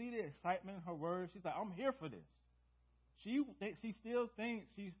 Do you see the excitement in her words? She's like, I'm here for this. She still thinks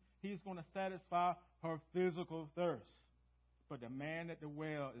he's going to satisfy her physical thirst. But the man at the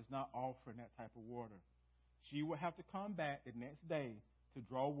well is not offering that type of water. She will have to come back the next day to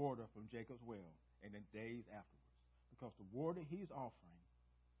draw water from Jacob's well and the days afterwards, because the water he's offering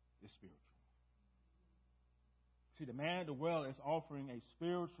is spiritual. See, the man at the well is offering a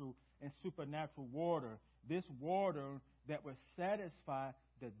spiritual and supernatural water, this water that will satisfy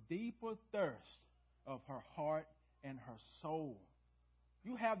the deeper thirst of her heart and her soul.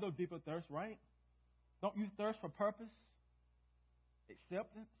 You have those deeper thirsts, right? Don't you thirst for purpose,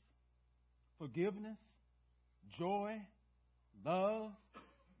 acceptance, forgiveness, joy, love,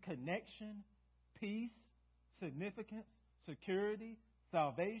 connection, peace, significance, security,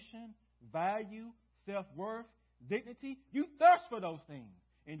 salvation, value, self-worth, dignity? You thirst for those things.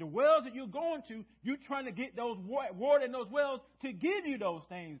 And the wells that you're going to, you're trying to get those water in those wells to give you those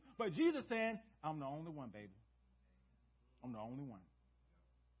things. But Jesus saying, I'm the only one, baby. I'm the only one.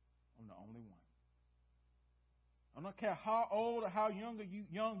 I'm the only one. I don't care how old or how young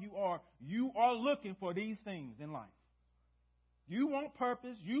you are looking for these things in life. You want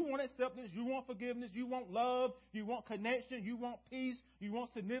purpose, you want acceptance, you want forgiveness, you want love, you want connection, you want peace, you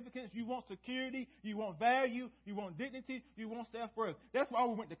want significance, you want security, you want value, you want dignity, you want self-worth. That's why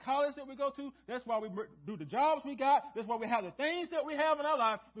we went to college that we go to. That's why we do the jobs we got. That's why we have the things that we have in our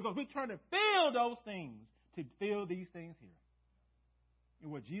life, because we're trying to fill those things to fill these things here.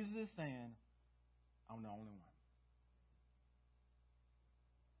 And what Jesus is saying, I'm the only one.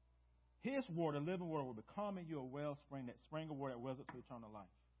 His water, living water, will become in you a wellspring, that spring of water that wells up to eternal life.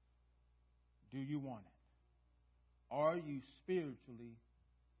 Do you want it? Are you spiritually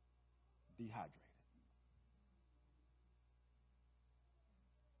dehydrated?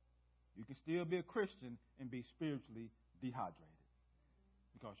 can still be a Christian and be spiritually dehydrated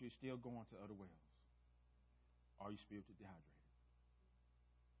because you're still going to other wells. Are you spiritually dehydrated?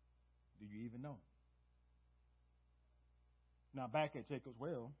 Do you even know? Now, back at Jacob's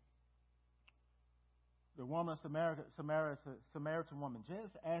well, the woman, Samaritan woman,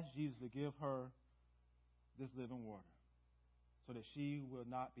 just asked Jesus to give her this living water so that she will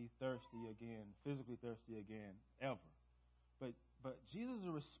not be thirsty again, physically thirsty again, ever. But Jesus'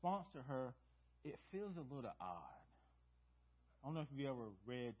 response to her, it feels a little odd. I don't know if you ever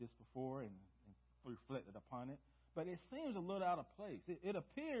read this before and reflected upon it, but it seems a little out of place. It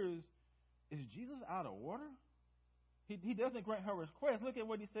appears, is Jesus out of order? He doesn't grant her request. Look at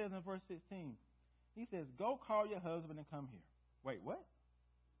what he says in verse 16. He says, go call your husband and come here. Wait, what?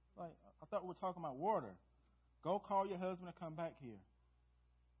 Like, I thought we were talking about water. Go call your husband and come back here.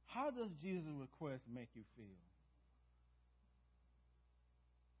 How does Jesus' request make you feel?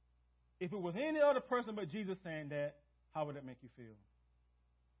 If it was any other person but Jesus saying that, how would that make you feel?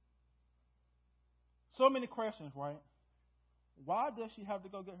 So many questions, right? Why does she have to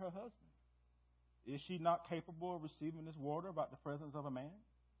go get her husband? Is she not capable of receiving this water about the presence of a man?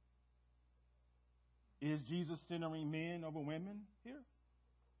 Is Jesus centering men over women here?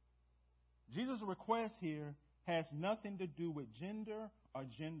 Jesus' request here has nothing to do with gender or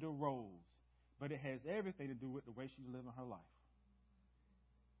gender roles, but it has everything to do with the way she's living her life.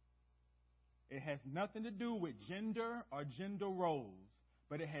 It has nothing to do with gender or gender roles,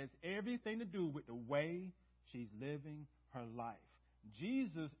 but it has everything to do with the way she's living her life.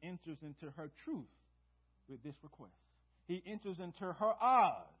 Jesus enters into her truth with this request. He enters into her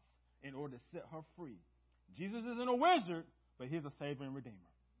eyes in order to set her free. Jesus isn't a wizard, but he's a Savior and Redeemer.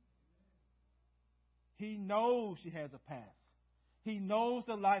 He knows she has a past. He knows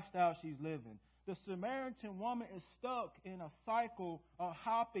the lifestyle she's living. The Samaritan woman is stuck in a cycle of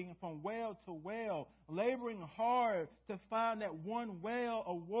hopping from well to well, laboring hard to find that one well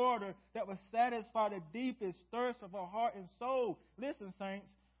of water that would satisfy the deepest thirst of her heart and soul. Listen, saints,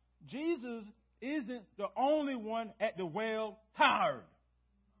 Jesus isn't the only one at the well tired.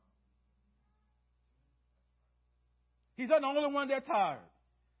 He's not the only one that's tired.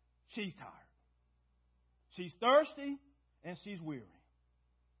 She's tired. She's thirsty and she's weary.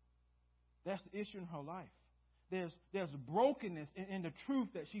 That's the issue in her life. There's brokenness in the truth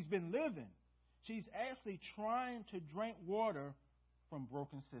that she's been living. She's actually trying to drink water from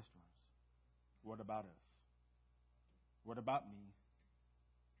broken cisterns. What about us? What about me?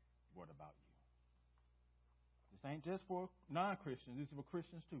 What about you? This ain't just for non-Christians. This is for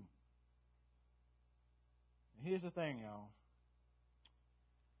Christians too. And here's the thing, y'all.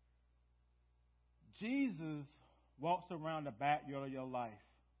 Jesus walks around the backyard of your life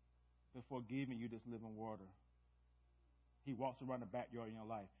before giving you this living water. He walks around the backyard in your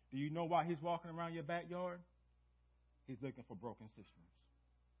life. Do you know why he's walking around your backyard? He's looking for broken cisterns.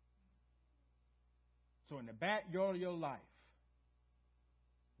 So in the backyard of your life,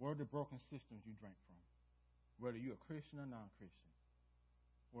 where are the broken cisterns you drank from? Whether you're a Christian or non-Christian.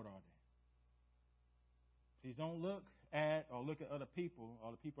 What are they? Please don't look at or look at other people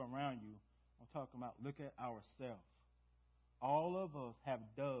or the people around you. I'm talking about look at ourselves. All of us have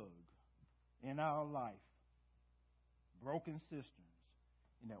dug in our life broken cisterns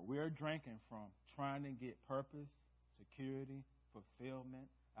and that we're drinking from, trying to get purpose, security, fulfillment,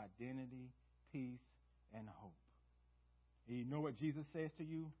 identity, peace, and hope. And you know what Jesus says to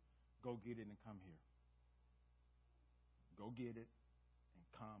you? Go get it and come here. Go get it and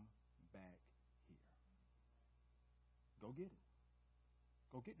come back here. Go get it.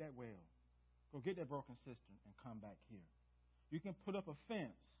 Go get that well. Go get that broken cistern and come back here. You can put up a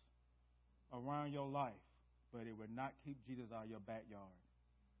fence around your life, but it will not keep Jesus out of your backyard.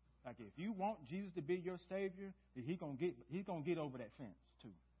 Like if you want Jesus to be your Savior, he's gonna get over that fence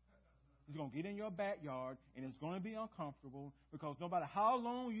too. He's gonna get in your backyard, and it's gonna be uncomfortable because no matter how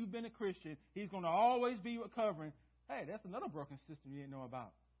long you've been a Christian, he's gonna always be recovering. Hey, that's another broken cistern you didn't know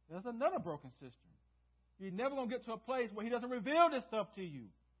about. There's another broken cistern. You're never gonna get to a place where he doesn't reveal this stuff to you,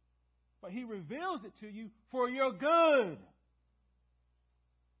 but he reveals it to you for your good.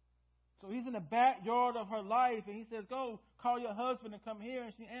 So he's in the backyard of her life, and he says, go call your husband and come here.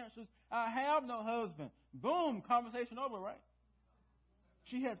 And she answers, I have no husband. Boom, conversation over, right?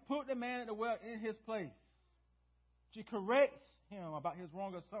 She has put the man at the well in his place. She corrects him about his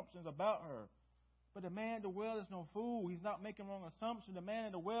wrong assumptions about her. But the man at the well is no fool. He's not making wrong assumptions. The man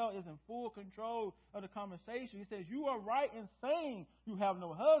at the well is in full control of the conversation. He says, you are right in saying you have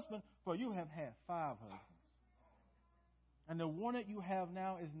no husband, for you have had 5 husbands. And the one that you have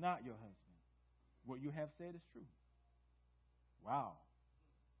now is not your husband. What you have said is true. Wow.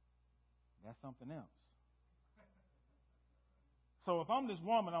 That's something else. So if I'm this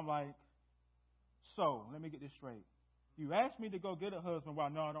woman, I'm like, so let me get this straight. You asked me to go get a husband while I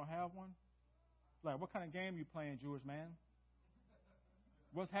know I don't have one? Like, what kind of game you playing, Jewish man?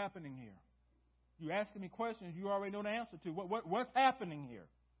 What's happening here? You asking me questions you already know the answer to. What's happening here?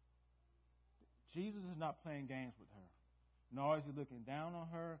 Jesus is not playing games with her. Nor is he looking down on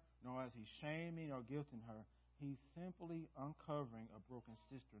her, nor is he shaming or guilting her. He's simply uncovering a broken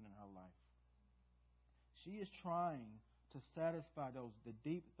cistern in her life. She is trying to satisfy the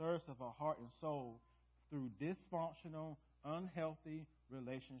deep thirst of her heart and soul through dysfunctional, unhealthy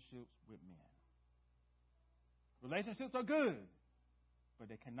relationships with men. Relationships are good, but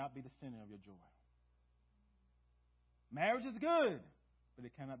they cannot be the center of your joy. Marriage is good, but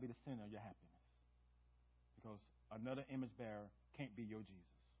it cannot be the center of your happiness. Because another image bearer can't be your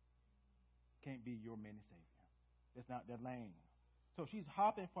Jesus. Can't be your mini Savior. It's not their lane. So she's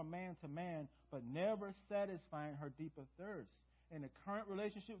hopping from man to man, but never satisfying her deeper thirst. And the current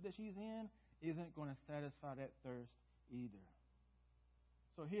relationship that she's in isn't going to satisfy that thirst either.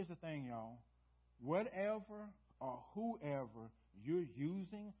 So here's the thing, y'all. Whatever or whoever you're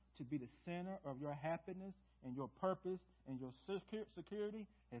using to be the center of your happiness and your purpose and your security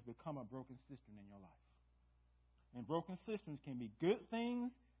has become a broken cistern in your life. And broken cisterns can be good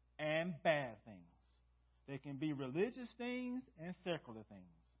things and bad things. They can be religious things and secular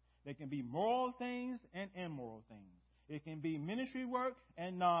things. They can be moral things and immoral things. It can be ministry work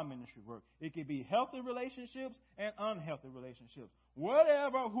and non-ministry work. It can be healthy relationships and unhealthy relationships.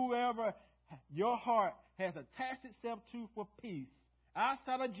 Whatever, whoever your heart has attached itself to for peace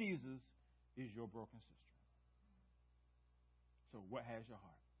outside of Jesus is your broken cistern. So what has your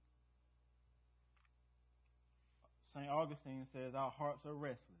heart? St. Augustine says our hearts are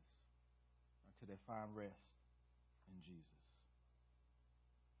restless until they find rest in Jesus.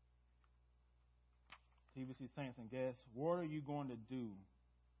 TVC saints and guests, what are you going to do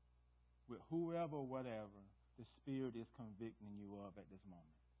with whoever, whatever the Spirit is convicting you of at this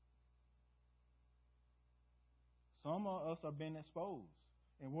moment? Some of us are being exposed.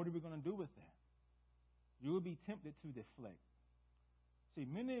 And what are we going to do with that? You will be tempted to deflect. See,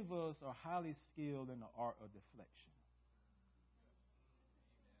 many of us are highly skilled in the art of deflection.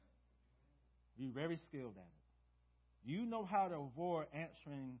 You're very skilled at it. You know how to avoid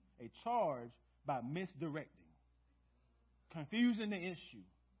answering a charge by misdirecting, confusing the issue.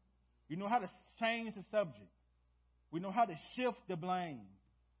 You know how to change the subject. We know how to shift the blame.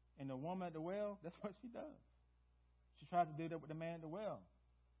 And the woman at the well, that's what she does. She tries to do that with the man at the well.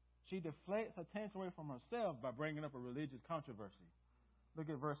 She deflects attention away from herself by bringing up a religious controversy. Look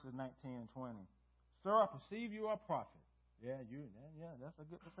at verses 19 and 20. Sir, I perceive you are a prophet. Yeah, that's a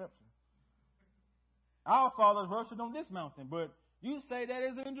good perception. Our fathers worshipped on this mountain, but you say that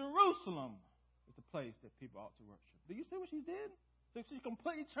is in Jerusalem. It's the place that people ought to worship. Do you see what she did? So she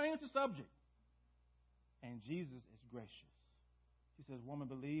completely changed the subject. And Jesus is gracious. She says, woman,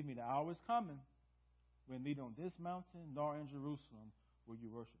 believe me, the hour is coming when neither on this mountain nor in Jerusalem will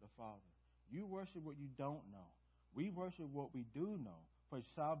you worship the Father. You worship what you don't know. We worship what we do know. For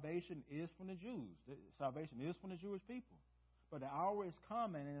salvation is from the Jews. Salvation is from the Jewish people. But the hour is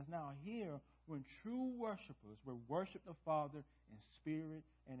coming and is now here when true worshipers will worship the Father in spirit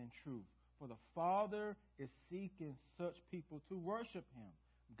and in truth. For the Father is seeking such people to worship Him.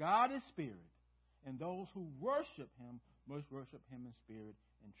 God is spirit, and those who worship Him must worship Him in spirit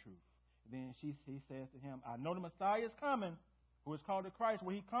and truth. Then he says to him, I know the Messiah is coming, who is called the Christ.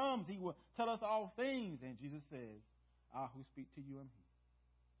 When He comes, He will tell us all things. And Jesus says, I who speak to you am He.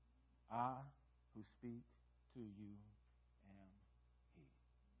 I who speak to you am He.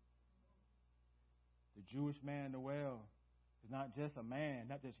 The Jewish man in the well is not just a man,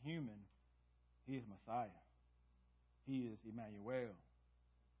 not just human. He is Messiah. He is Emmanuel.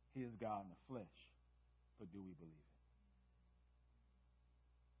 He is God in the flesh. But do we believe it?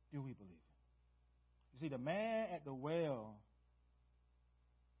 Do we believe it? You see, the man at the well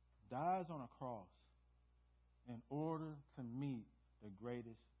dies on a cross in order to meet the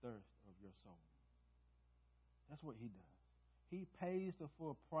greatest thirst of your soul. That's what He does. He pays the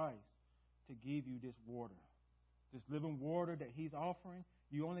full price to give you this water. This living water that He's offering,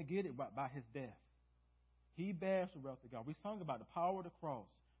 you only get it by His death. He bears the wrath of God. We sung about the power of the cross.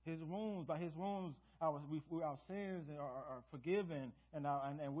 His wounds, by His wounds, our sins are forgiven,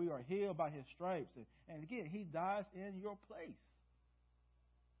 and we are healed by His stripes. And again, He dies in your place.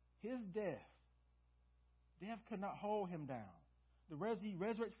 His death could not hold Him down. He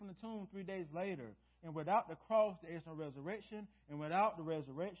resurrects from the tomb 3 days later. And without the cross, there is no resurrection. And without the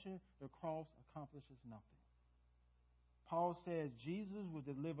resurrection, the cross accomplishes nothing. Paul says Jesus was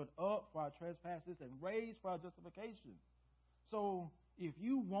delivered up for our trespasses and raised for our justification. So if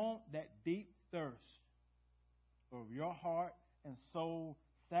you want that deep thirst of your heart and soul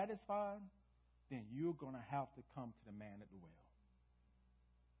satisfied, then you're going to have to come to the man at the well.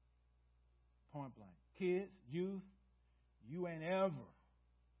 Point blank. Kids, youth, you ain't ever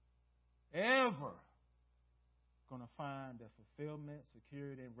going to find the fulfillment,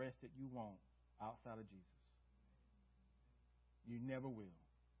 security, and rest that you want outside of Jesus. You never will.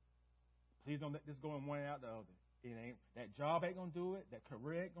 Please don't let this go in one out the other. It ain't that job ain't gonna do it. That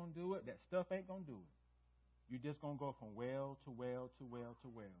career ain't gonna do it. That stuff ain't gonna do it. You're just gonna go from well to well to well to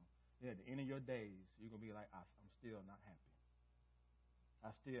well. And at the end of your days, you're gonna be like, I'm still not happy.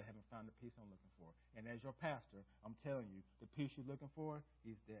 I still haven't found the peace I'm looking for. And as your pastor, I'm telling you, the peace you're looking for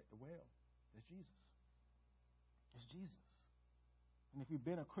is at the well. It's Jesus. It's Jesus. And if you've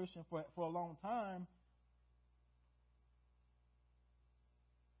been a Christian for a long time,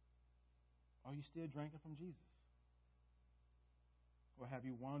 are you still drinking from Jesus? Or have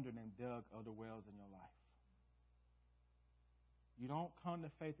you wandered and dug other wells in your life? You don't come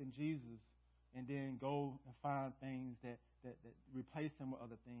to faith in Jesus and then go and find things that replace him with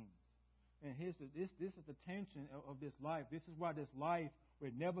other things. And this is the tension of this life. This is why this life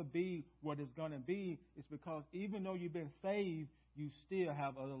will never be what it's going to be. It's because even though you've been saved, you still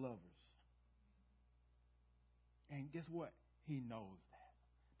have other lovers. And guess what? He knows that.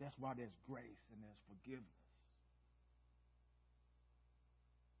 That's why there's grace and there's forgiveness.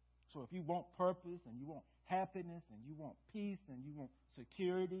 So if you want purpose and you want happiness and you want peace and you want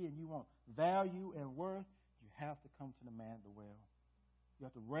security and you want value and worth, you have to come to the man at the well. You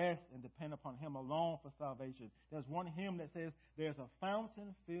have to rest and depend upon him alone for salvation. There's one hymn that says, there's a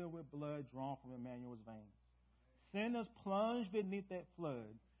fountain filled with blood drawn from Emmanuel's veins. Sinners plunge beneath that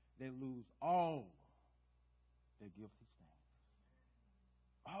flood. They lose all their guilty stains.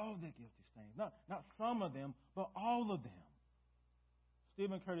 All their guilty stains. Not some of them, but all of them.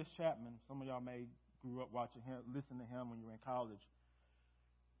 Stephen Curtis Chapman, some of y'all may grew up watching him, listening to him when you were in college.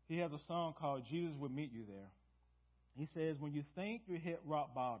 He has a song called Jesus Will Meet You There. He says, when you think you hit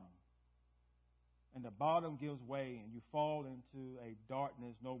rock bottom and the bottom gives way and you fall into a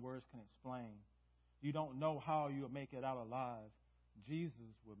darkness no words can explain, you don't know how you'll make it out alive,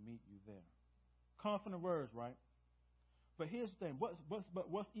 Jesus will meet you there. Comforting words, right? But here's the thing.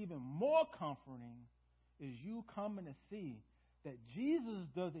 What's even more comforting is you coming to see that Jesus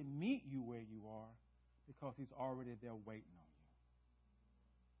doesn't meet you where you are because he's already there waiting on you.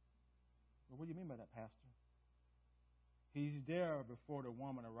 Well, what do you mean by that, Pastor? He's there before the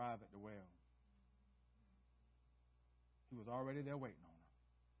woman arrived at the well. He was already there waiting on her.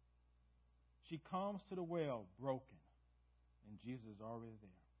 She comes to the well broken, and Jesus is already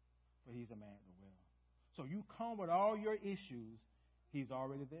there, for he's a man at the well. So you come with all your issues, he's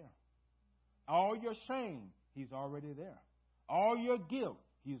already there. All your shame, he's already there. All your guilt,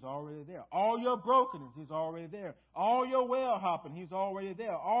 he's already there. All your brokenness, he's already there. All your well hopping, he's already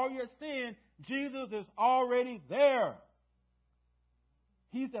there. All your sin, Jesus is already there.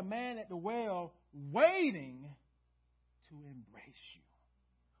 He's the man at the well waiting to embrace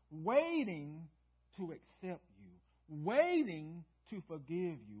you, waiting to accept you, waiting to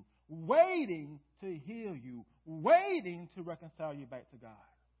forgive you, waiting to heal you, waiting to reconcile you back to God.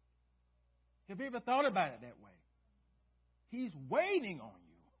 Have you ever thought about it that way? He's waiting on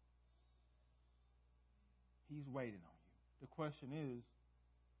you. He's waiting on you. The question is,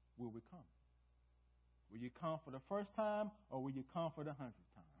 will we come? Will you come for the first time or will you come for the 100th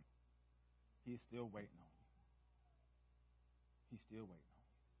time? He's still waiting on you. He's still waiting on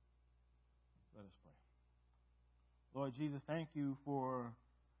you. Let us pray. Lord Jesus, thank you for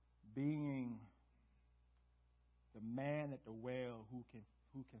being the man at the well who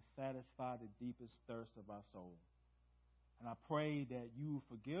can satisfy the deepest thirst of our soul. And I pray that you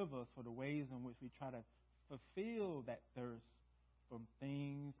forgive us for the ways in which we try to fulfill that thirst from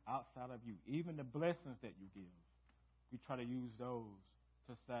things outside of you. Even the blessings that you give, we try to use those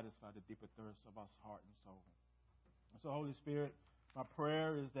to satisfy the deeper thirst of our heart and soul. And so, Holy Spirit, my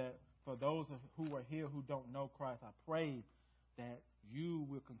prayer is that for those who are here who don't know Christ, I pray that you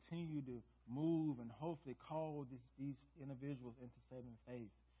will continue to move and hopefully call these individuals into saving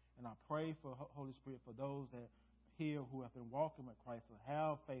faith. And I pray for Holy Spirit for those that here who have been walking with Christ, who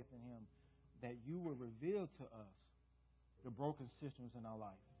have faith in him, that you will reveal to us the broken systems in our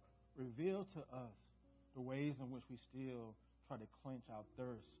life. Reveal to us the ways in which we still try to quench our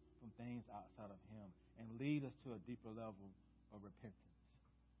thirst from things outside of him and lead us to a deeper level of repentance.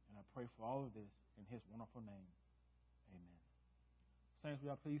 And I pray for all of this in his wonderful name. Amen. Saints,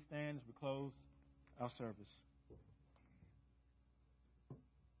 will y'all please stand as we close our service.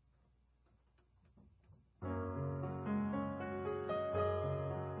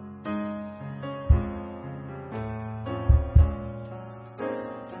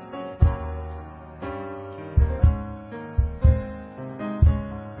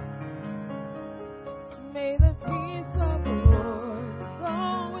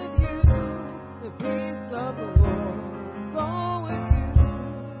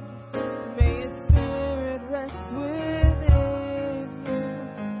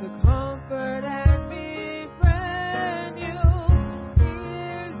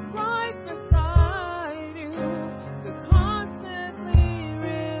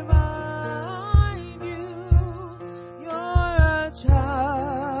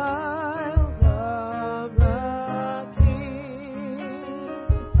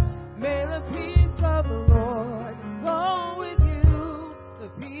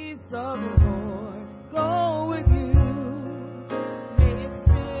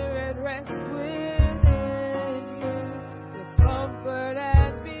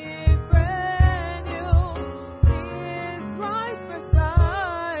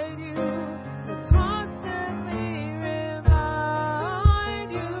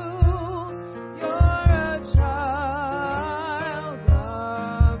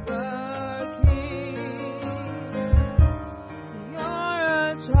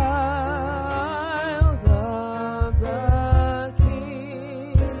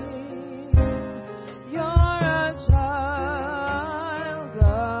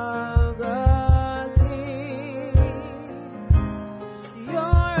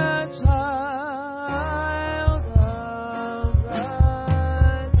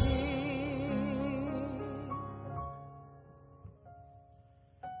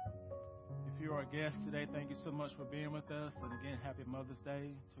 guests today, thank you so much for being with us. And again, happy Mother's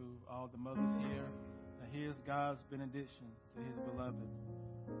Day to all the mothers here. And here's God's benediction to his beloved.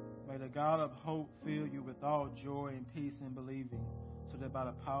 May the God of hope fill you with all joy and peace in believing, so that by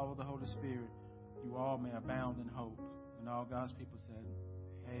the power of the Holy Spirit, you all may abound in hope. And all God's people said,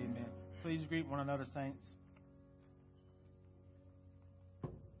 amen. Please greet one another, saints.